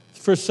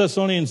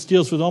 Thessalonians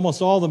deals with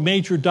almost all the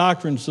major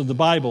doctrines of the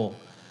Bible,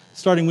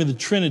 starting with the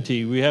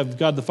Trinity. We have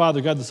God the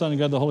Father, God the Son, and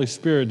God the Holy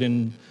Spirit,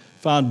 and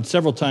found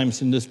several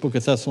times in this book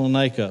of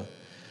Thessalonica.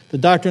 The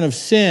doctrine of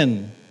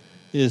sin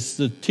is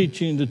the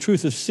teaching, the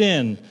truth of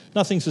sin.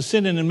 Nothing's a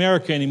sin in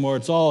America anymore.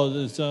 It's all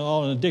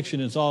an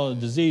addiction. It's all a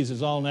disease.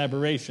 It's all an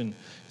aberration.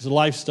 It's a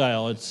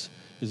lifestyle. It's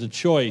a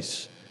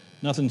choice.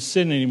 Nothing's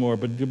sin anymore.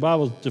 But the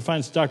Bible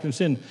defines the doctrine of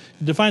sin.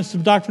 It defines the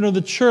doctrine of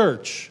the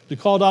church, the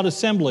called out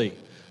assembly,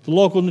 the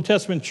local New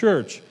Testament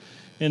church.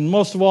 And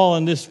most of all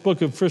in this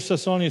book of 1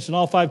 Thessalonians in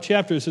all 5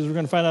 chapters, as we're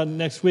going to find out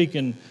next week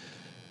and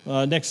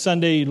next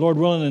Sunday, Lord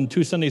willing, and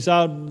 2 Sundays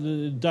out,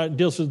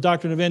 deals with the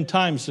doctrine of end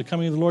times, the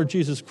coming of the Lord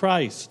Jesus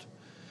Christ.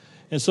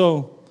 And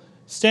so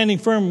standing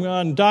firm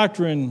on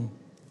doctrine,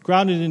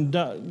 grounded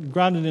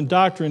in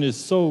doctrine is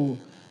so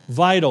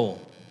vital.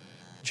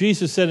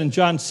 Jesus said in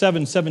John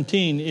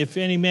 7:17, if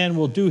any man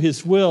will do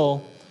his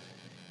will,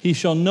 he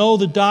shall know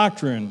the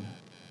doctrine,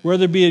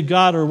 whether it be of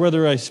God or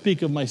whether I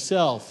speak of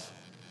myself.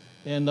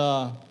 And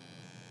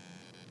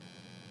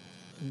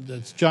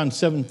that's John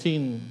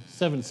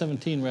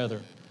 7:17 rather.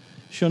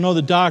 Shall know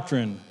the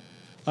doctrine.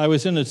 I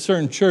was in a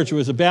certain church. It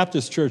was a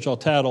Baptist church, I'll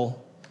tattle.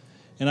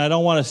 And I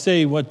don't want to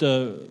say what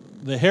the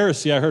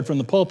heresy I heard from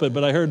the pulpit,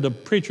 but I heard the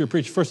preacher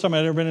preach. First time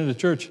I'd ever been in a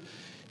church,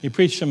 he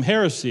preached some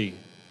heresy.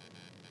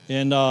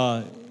 And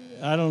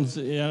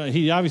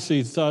he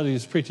obviously thought he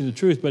was preaching the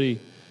truth, but he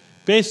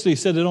basically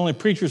said that only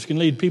preachers can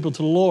lead people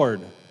to the Lord.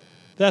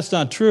 That's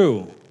not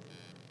true.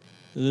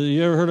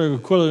 You ever heard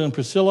of Aquila and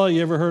Priscilla?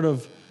 You ever heard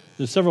of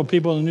there's several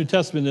people in the New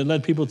Testament that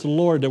led people to the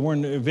Lord that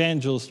weren't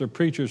evangelists or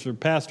preachers or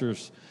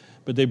pastors,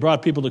 but they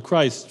brought people to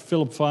Christ.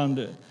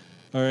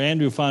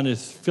 Andrew found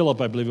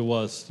Philip, I believe it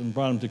was, and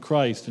brought him to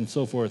Christ and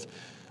so forth.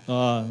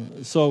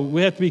 So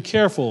we have to be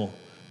careful.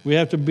 We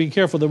have to be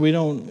careful that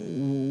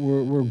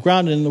we're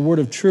grounded in the word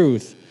of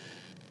truth.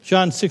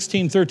 John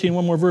 16:13,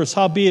 one more verse.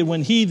 Howbeit,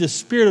 when he, the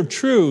Spirit of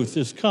truth,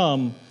 is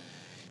come,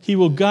 he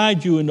will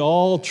guide you into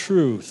all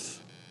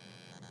truth.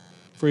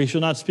 For he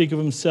shall not speak of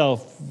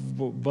himself,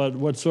 but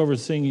whatsoever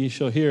thing ye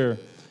shall hear,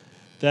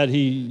 that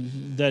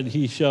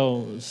he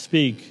shall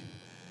speak,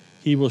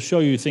 he will show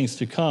you things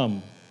to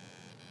come.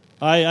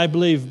 I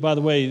believe, by the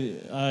way,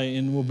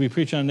 and we'll be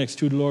preaching on the next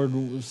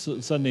 2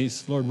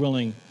 Sundays, Lord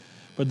willing,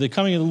 but the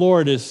coming of the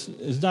Lord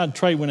is not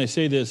trite when I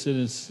say this.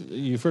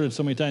 You've heard it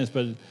so many times,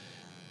 but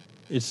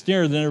it's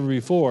nearer than ever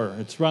before.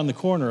 It's around the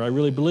corner. I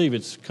really believe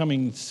it's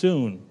coming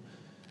soon.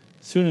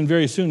 Soon and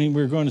very soon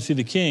we're going to see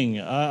the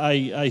King.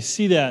 I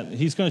see that.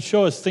 He's going to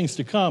show us things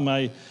to come.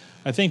 I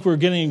think we're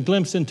getting a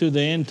glimpse into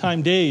the end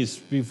time days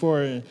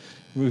before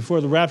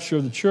the rapture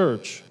of the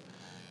church.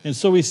 And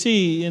so we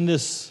see in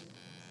this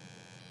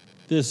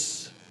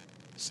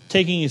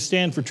taking a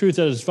stand for truth,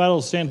 that is vital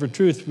to stand for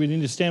truth. We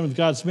need to stand with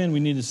God's men. We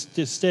need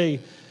to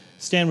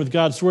stand with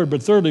God's word.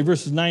 But thirdly,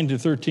 verses 9 to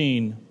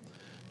 13.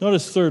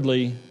 Notice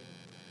thirdly,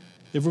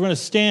 if we're going to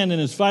stand,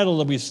 and it's vital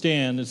that we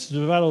stand, it's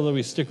vital that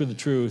we stick with the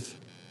truth.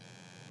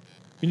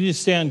 We need to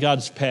stay on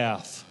God's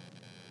path.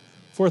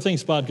 4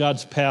 things about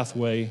God's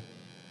pathway.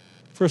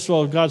 First of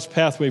all, God's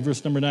pathway,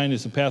 verse number 9,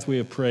 is the pathway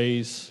of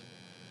praise.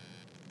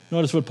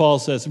 Notice what Paul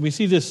says. We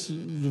see this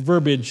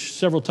verbiage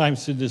several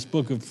times in this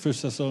book of 1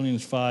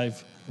 Thessalonians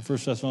 5, or 1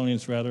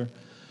 Thessalonians rather.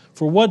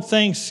 For what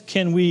thanks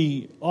can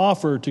we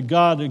offer to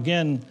God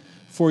again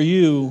for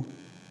you,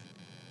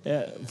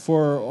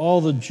 for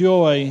all the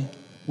joy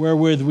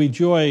wherewith we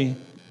joy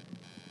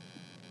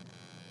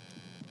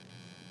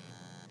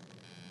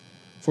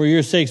for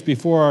your sakes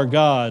before our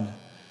God.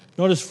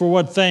 Notice for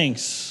what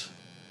thanks.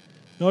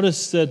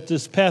 Notice that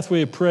this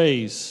pathway of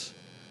praise,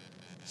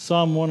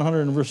 Psalm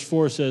 100 and verse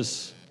 4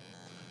 says,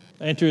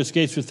 enter his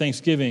gates with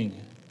thanksgiving,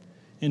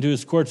 into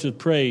his courts with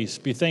praise.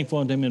 Be thankful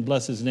unto him and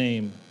bless his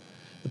name.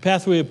 The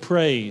pathway of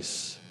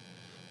praise.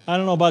 I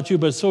don't know about you,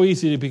 but it's so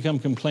easy to become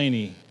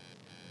complaining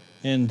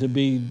and to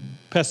be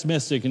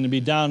pessimistic and to be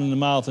down in the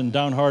mouth and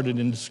downhearted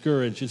and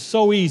discouraged. It's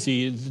so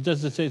easy. It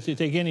doesn't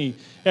take any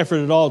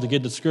effort at all to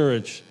get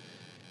discouraged.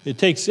 It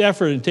takes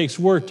effort, it takes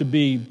work to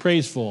be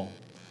praiseful.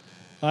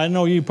 I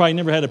know you probably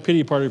never had a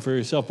pity party for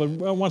yourself, but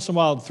once in a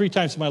while, 3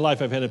 times in my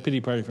life, I've had a pity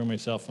party for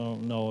myself. I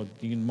don't know,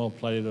 you can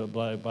multiply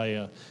it by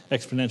an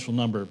exponential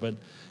number, but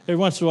every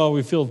once in a while,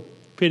 we feel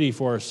pity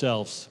for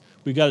ourselves.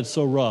 We got it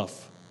so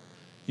rough.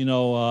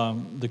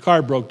 The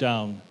car broke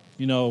down.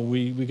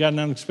 We got an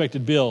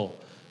unexpected bill.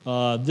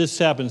 This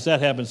happens,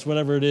 that happens,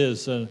 whatever it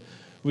is.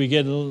 We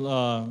get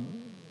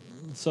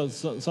so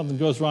something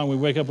goes wrong. We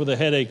wake up with a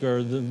headache,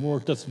 or the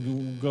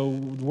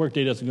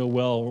workday doesn't go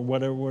well, or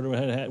whatever,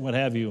 what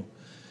have you.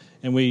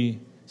 And we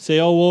say,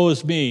 "Oh, woe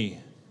is me."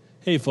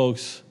 Hey,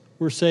 folks,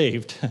 we're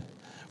saved.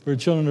 We're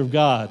children of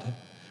God.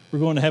 We're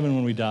going to heaven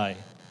when we die.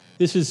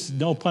 This is,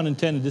 no pun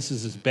intended, this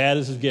is as bad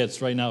as it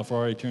gets right now for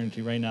our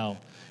eternity, right now,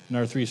 in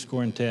our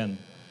 70.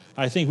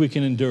 I think we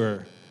can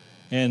endure.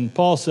 And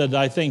Paul said,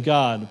 I thank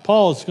God.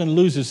 Paul is going to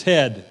lose his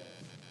head,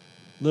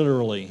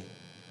 literally.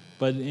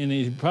 And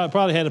he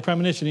probably had a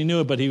premonition. He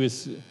knew it, but he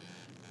was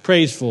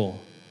praiseful.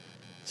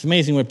 It's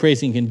amazing what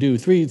praising can do.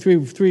 Three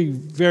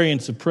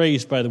variants of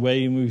praise, by the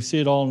way, and we see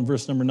it all in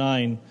verse number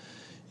 9.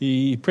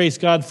 He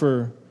praised God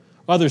for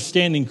other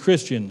standing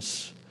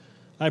Christians.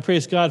 I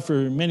praise God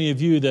for many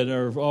of you that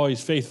are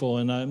always faithful,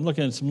 and I'm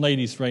looking at some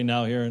ladies right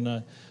now here, and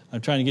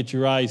I'm trying to get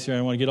your eyes here.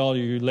 I want to get all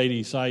your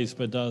ladies' eyes,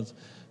 but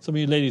some of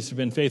you ladies have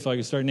been faithful. I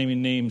can start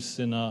naming names,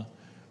 and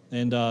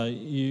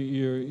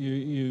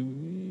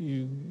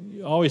you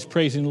always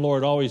praising the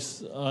Lord,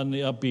 always on the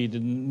upbeat,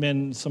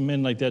 and some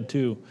men like that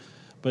too.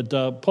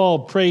 But Paul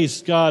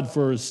praised God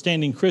for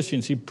standing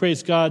Christians. He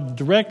praised God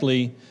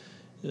directly.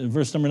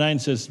 Verse number 9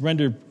 says,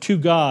 render to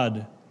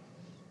God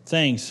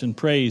thanks and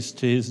praise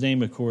to his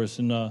name, of course,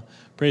 and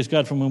praise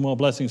God from whom all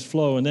blessings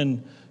flow. And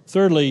then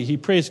thirdly, he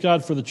praised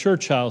God for the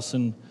church house.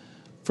 In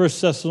 1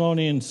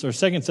 Thessalonians, or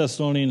 2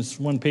 Thessalonians,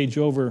 one page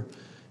over,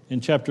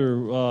 in chapter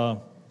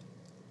 1,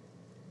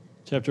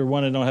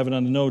 I don't have it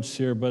on the notes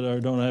here, but I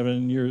don't have it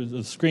on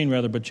the screen,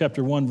 rather, but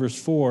chapter 1,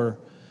 verse 4,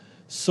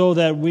 so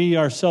that we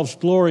ourselves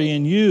glory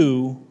in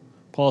you,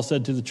 Paul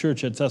said to the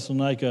church at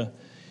Thessalonica,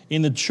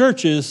 in the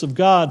churches of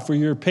God for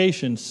your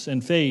patience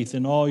and faith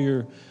in all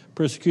your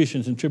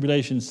persecutions and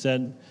tribulations that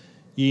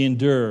ye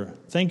endure.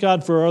 Thank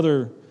God for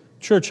other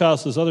church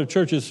houses, other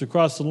churches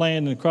across the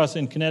land and across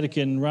in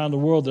Connecticut and around the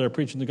world that are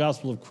preaching the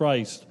gospel of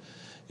Christ.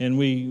 And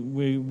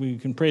we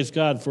can praise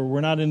God for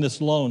we're not in this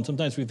alone.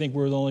 Sometimes we think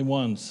we're the only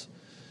ones.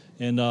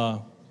 And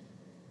I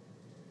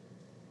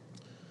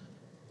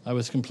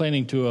was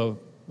complaining to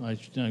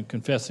I'm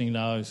confessing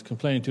now, I was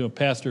complaining to a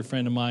pastor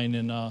friend of mine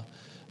and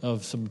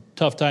of some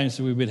tough times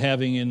that we've been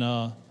having in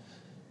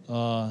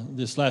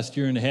this last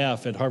year and a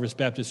half at Harvest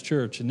Baptist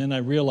Church. And then I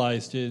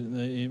realized, I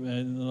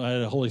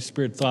had a Holy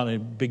Spirit thought, a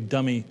big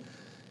dummy,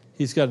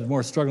 he's got a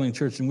more struggling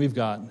church than we've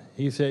got.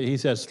 He's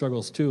had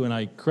struggles too, and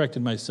I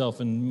corrected myself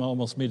and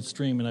almost made a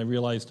stream, and I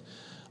realized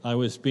I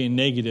was being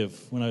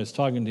negative when I was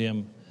talking to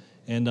him.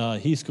 And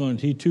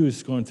he too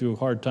is going through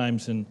hard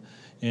times, and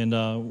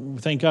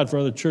thank God for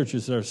other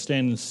churches that are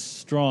standing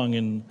strong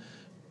and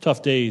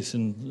tough days,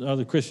 and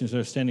other Christians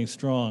are standing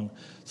strong.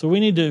 So we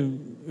need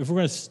to, if we're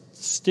going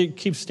to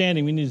keep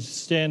standing, we need to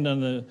stay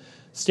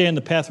in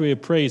the pathway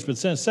of praise. But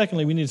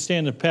secondly, we need to stay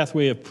in the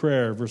pathway of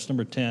prayer, verse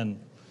number 10.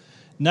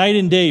 Night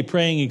and day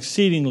praying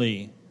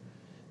exceedingly,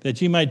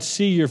 that ye might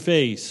see your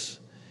face,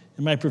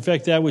 and might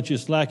perfect that which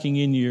is lacking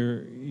in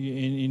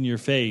your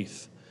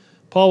faith.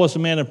 Paul was a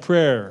man of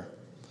prayer.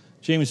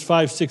 James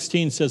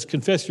 5:16 says,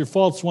 confess your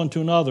faults one to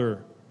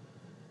another,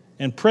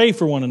 and pray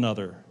for one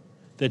another,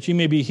 that ye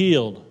may be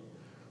healed.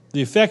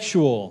 The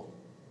effectual,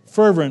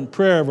 fervent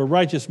prayer of a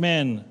righteous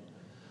man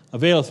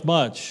availeth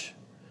much.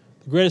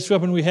 The greatest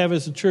weapon we have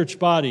as a church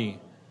body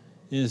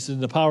is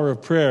the power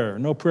of prayer.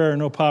 No prayer,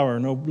 no power.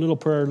 No little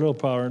prayer, little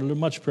power.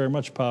 Much prayer,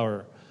 much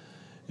power.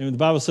 And the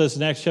Bible says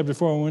in Acts chapter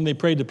 4, when they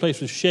prayed, the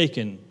place was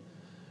shaken.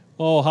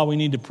 Oh, how we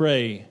need to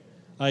pray.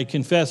 I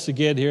confess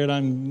again here,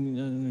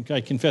 and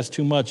I confess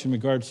too much in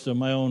regards to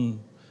my own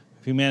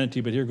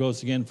humanity, but here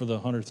goes again for the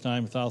 100th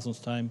time,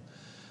 1000th time.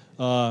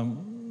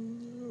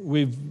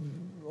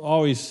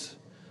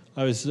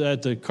 I was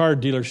at the car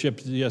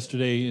dealership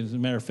yesterday, as a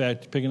matter of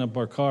fact, picking up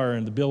our car,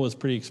 and the bill was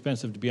pretty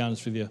expensive, to be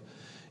honest with you.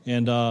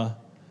 And I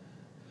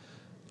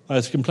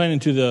was complaining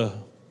to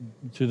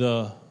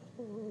the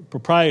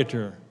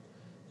proprietor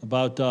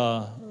about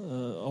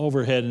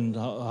overhead and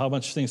how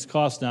much things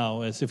cost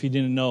now, as if he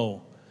didn't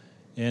know.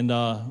 And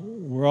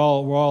we're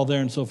all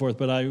there and so forth.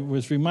 But I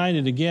was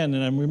reminded again,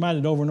 and I'm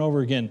reminded over and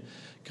over again,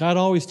 God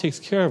always takes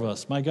care of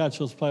us. My God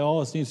shall supply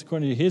all his needs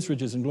according to his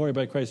riches and glory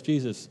by Christ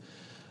Jesus.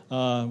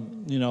 I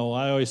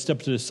always step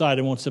to the side.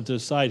 I won't step to the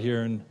side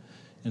here and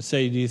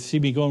say, do you see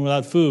me going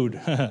without food?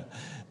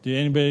 Do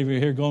anybody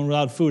here going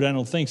without food? I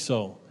don't think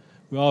so.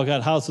 We all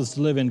got houses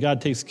to live in.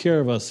 God takes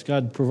care of us.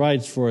 God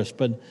provides for us.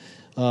 But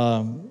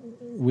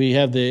we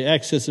have the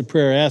access of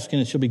prayer. Asking,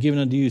 it shall be given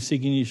unto you.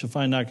 Seeking, you shall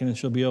find. Knocking, it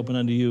shall be opened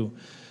unto you.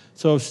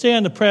 So stay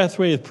on the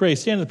pathway of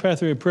praise. Stay on the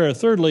pathway of prayer.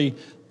 Thirdly,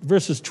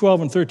 verses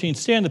 12 and 13,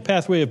 stay on the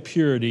pathway of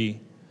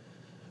purity.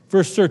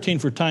 Verse 13,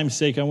 for time's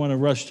sake, I want to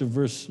rush to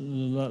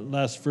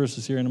last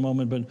verses here in a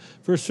moment, but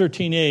verse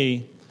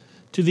 13a,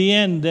 to the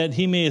end that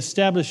he may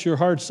establish your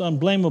hearts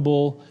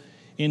unblameable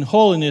in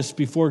holiness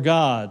before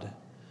God.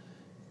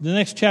 The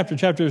next chapter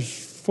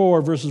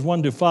 4, verses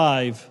 1 to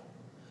 5,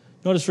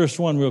 notice verse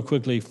 1 real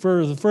quickly.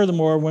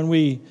 Furthermore, when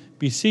we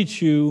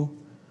beseech you,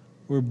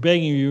 we're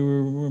begging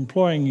you, we're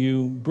imploring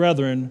you,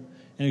 brethren,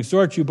 and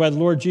exhort you by the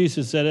Lord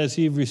Jesus, that as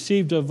you've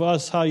received of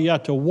us how you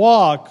ought to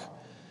walk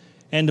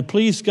and to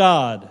please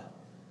God,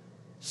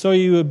 so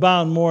you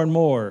abound more and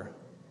more.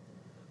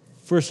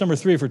 Verse number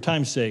 3, for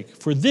time's sake.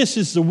 For this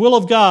is the will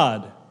of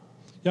God.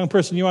 Young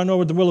person, you want to know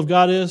what the will of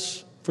God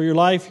is for your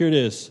life? Here it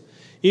is.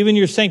 Even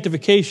your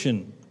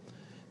sanctification,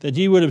 that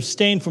ye would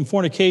abstain from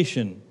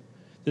fornication,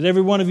 that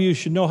every one of you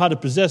should know how to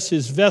possess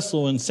his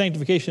vessel in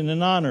sanctification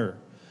and honor.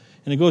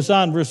 And it goes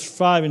on, verse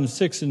 5 and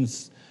 6,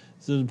 and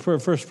the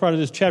first part of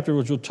this chapter,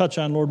 which we'll touch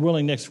on, Lord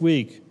willing, next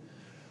week.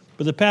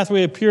 But the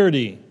pathway of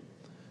purity.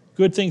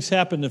 Good things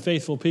happen to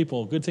faithful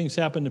people. Good things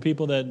happen to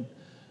people that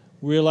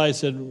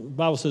realize that the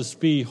Bible says,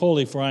 be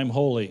holy, for I am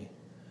holy.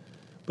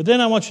 But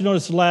then I want you to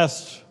notice the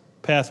last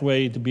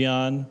pathway to be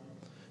on.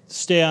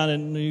 Stay on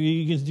it.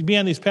 You can be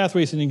on these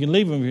pathways and you can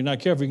leave them if you're not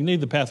careful. You can leave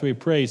the pathway of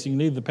praise. You can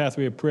leave the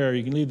pathway of prayer.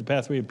 You can leave the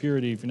pathway of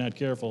purity if you're not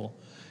careful.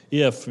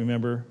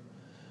 Remember.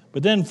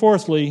 But then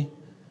fourthly,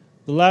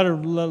 the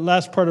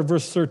last part of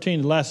verse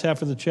 13, the last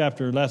half of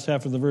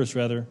the verse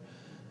rather,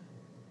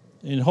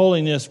 in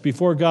holiness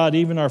before God,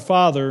 even our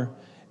Father,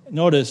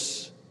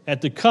 notice,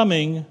 at the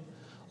coming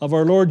of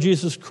our Lord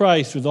Jesus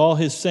Christ with all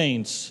his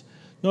saints.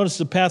 Notice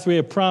the pathway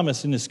of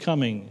promise in his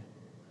coming.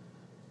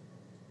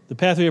 The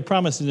pathway of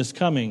promise in his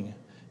coming.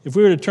 If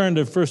we were to turn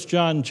to 1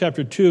 John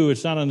chapter 2,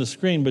 it's not on the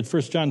screen, but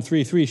 1 John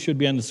 3:3 should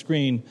be on the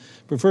screen.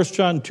 But 1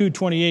 John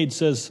 2:28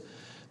 says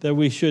that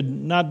we should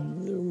not,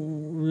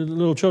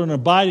 little children,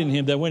 abide in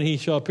him, that when he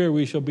shall appear,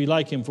 we shall be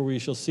like him, for we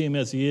shall see him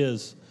as he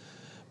is.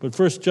 But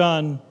 1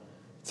 John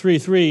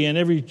 3:3, and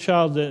every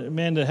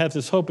man that hath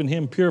this hope in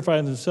him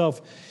purifieth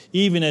himself,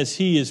 even as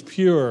he is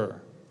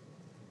pure.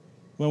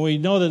 When we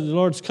know that the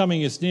Lord's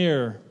coming is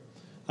near,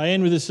 I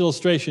end with this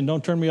illustration.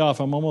 Don't turn me off.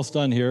 I'm almost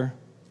done here.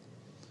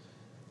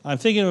 I'm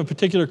thinking of a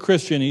particular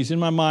Christian. He's in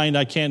my mind.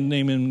 I can't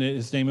name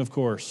his name, of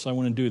course. I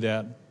want to do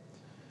that.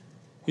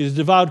 He's a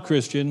devout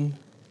Christian.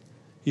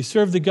 He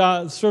served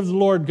the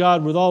Lord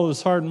God with all of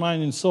his heart,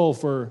 mind, and soul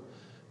for,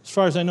 as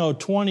far as I know,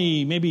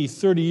 20, maybe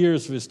 30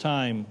 years of his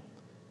time.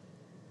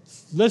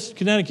 Lives in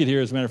Connecticut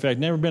here, as a matter of fact.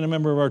 Never been a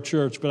member of our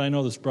church, but I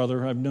know this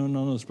brother. I've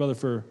known this brother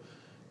for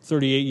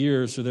 38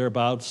 years or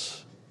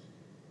thereabouts.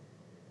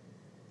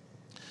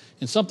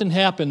 And something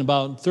happened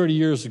about 30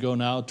 years ago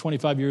now,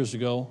 25 years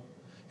ago.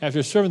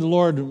 After serving the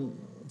Lord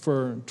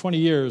for 20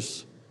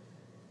 years,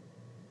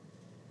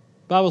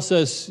 the Bible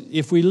says,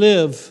 if we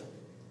live,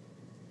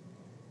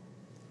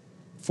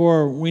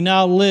 for we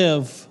now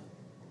live,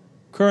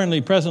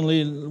 currently,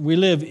 presently, we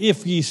live,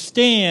 if ye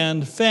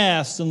stand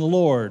fast in the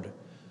Lord.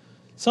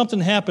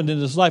 Something happened in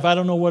his life. I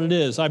don't know what it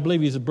is. I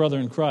believe he's a brother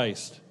in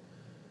Christ.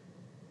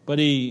 But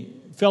he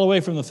fell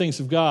away from the things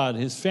of God.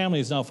 His family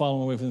is now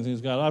falling away from the things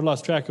of God. I've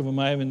lost track of him.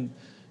 I haven't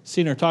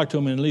seen or talked to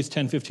him in at least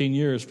 10, 15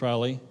 years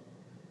probably.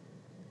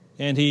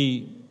 And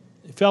he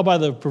fell by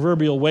the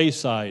proverbial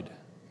wayside.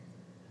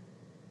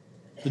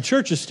 The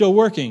church is still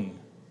working.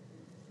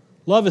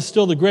 Love is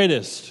still the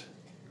greatest.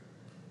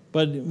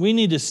 But we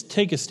need to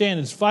take a stand.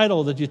 It's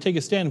vital that you take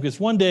a stand, because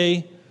one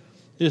day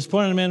it is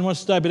appointed a man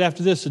wants to die, but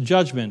after this, a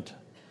judgment.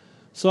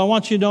 So I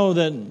want you to know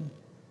that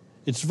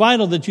it's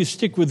vital that you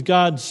stick with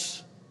God's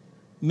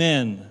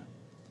men.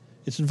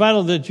 It's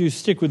vital that you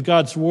stick with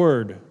God's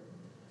word.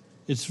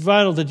 It's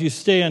vital that you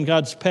stay on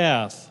God's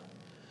path.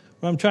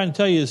 What I'm trying to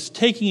tell you is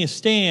taking a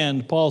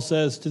stand, Paul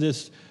says to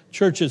this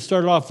church that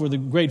started off with a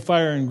great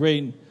fire and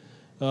great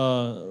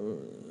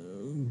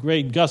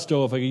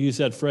gusto, if I could use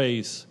that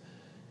phrase.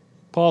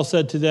 Paul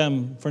said to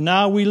them, "For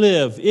now we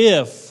live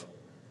if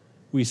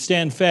we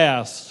stand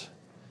fast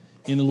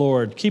in the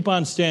Lord." Keep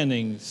on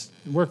standing.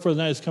 Work for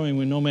the night is coming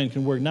when no man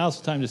can work. Now's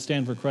the time to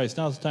stand for Christ.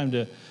 Now's the time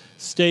to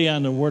stay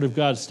on the word of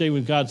God, stay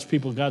with God's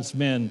people, God's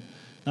men.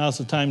 Now's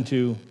the time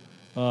to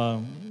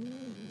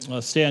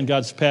stay on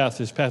God's path,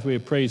 his pathway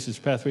of praise, his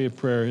pathway of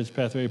prayer, his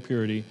pathway of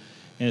purity,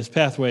 and his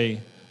pathway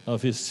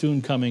of his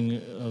soon coming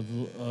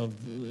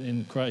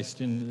in Christ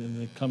in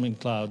the coming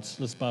clouds.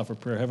 Let's bow for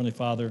prayer. Heavenly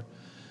Father,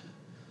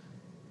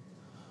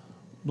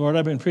 Lord,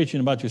 I've been preaching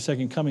about your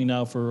second coming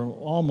now for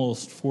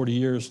almost 40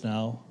 years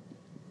now.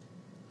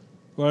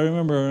 Lord, I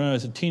remember when I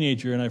was a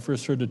teenager and I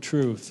first heard the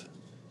truth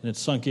and it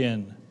sunk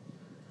in.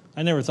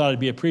 I never thought I'd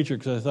be a preacher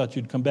because I thought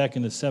you'd come back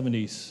in the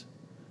 70s.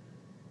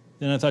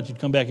 Then I thought you'd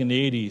come back in the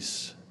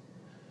 80s.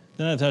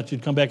 Then I thought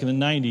you'd come back in the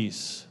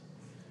 90s.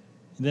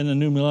 And then the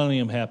new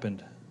millennium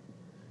happened.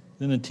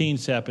 Then the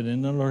teens happened.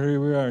 And then, Lord, here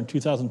we are in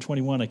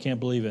 2021. I can't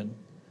believe it. And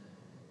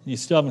you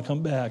still haven't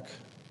come back,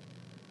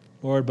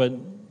 Lord, but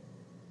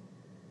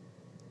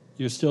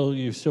you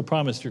still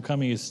promised your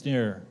coming is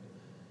near.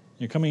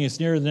 Your coming is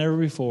nearer than ever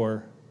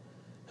before.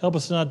 Help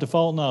us to not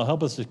default now.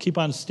 Help us to keep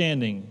on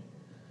standing.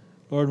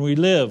 Lord, when we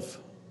live,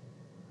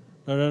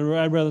 Lord,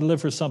 I'd rather live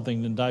for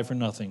something than die for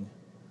nothing.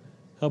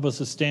 Help us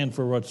to stand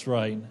for what's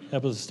right.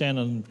 Help us to stand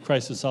on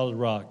Christ, the solid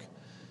rock.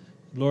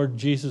 Lord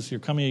Jesus, you're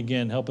coming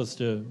again. Help us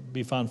to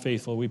be found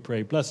faithful, we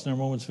pray. Blessed in our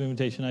moments of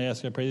invitation, I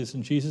ask, I pray this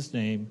in Jesus'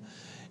 name.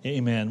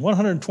 Amen.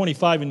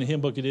 125 in the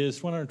hymn book it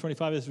is.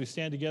 125 as we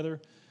stand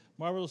together.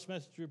 Marvelous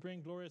message we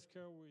bring, glorious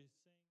carol we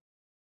sing.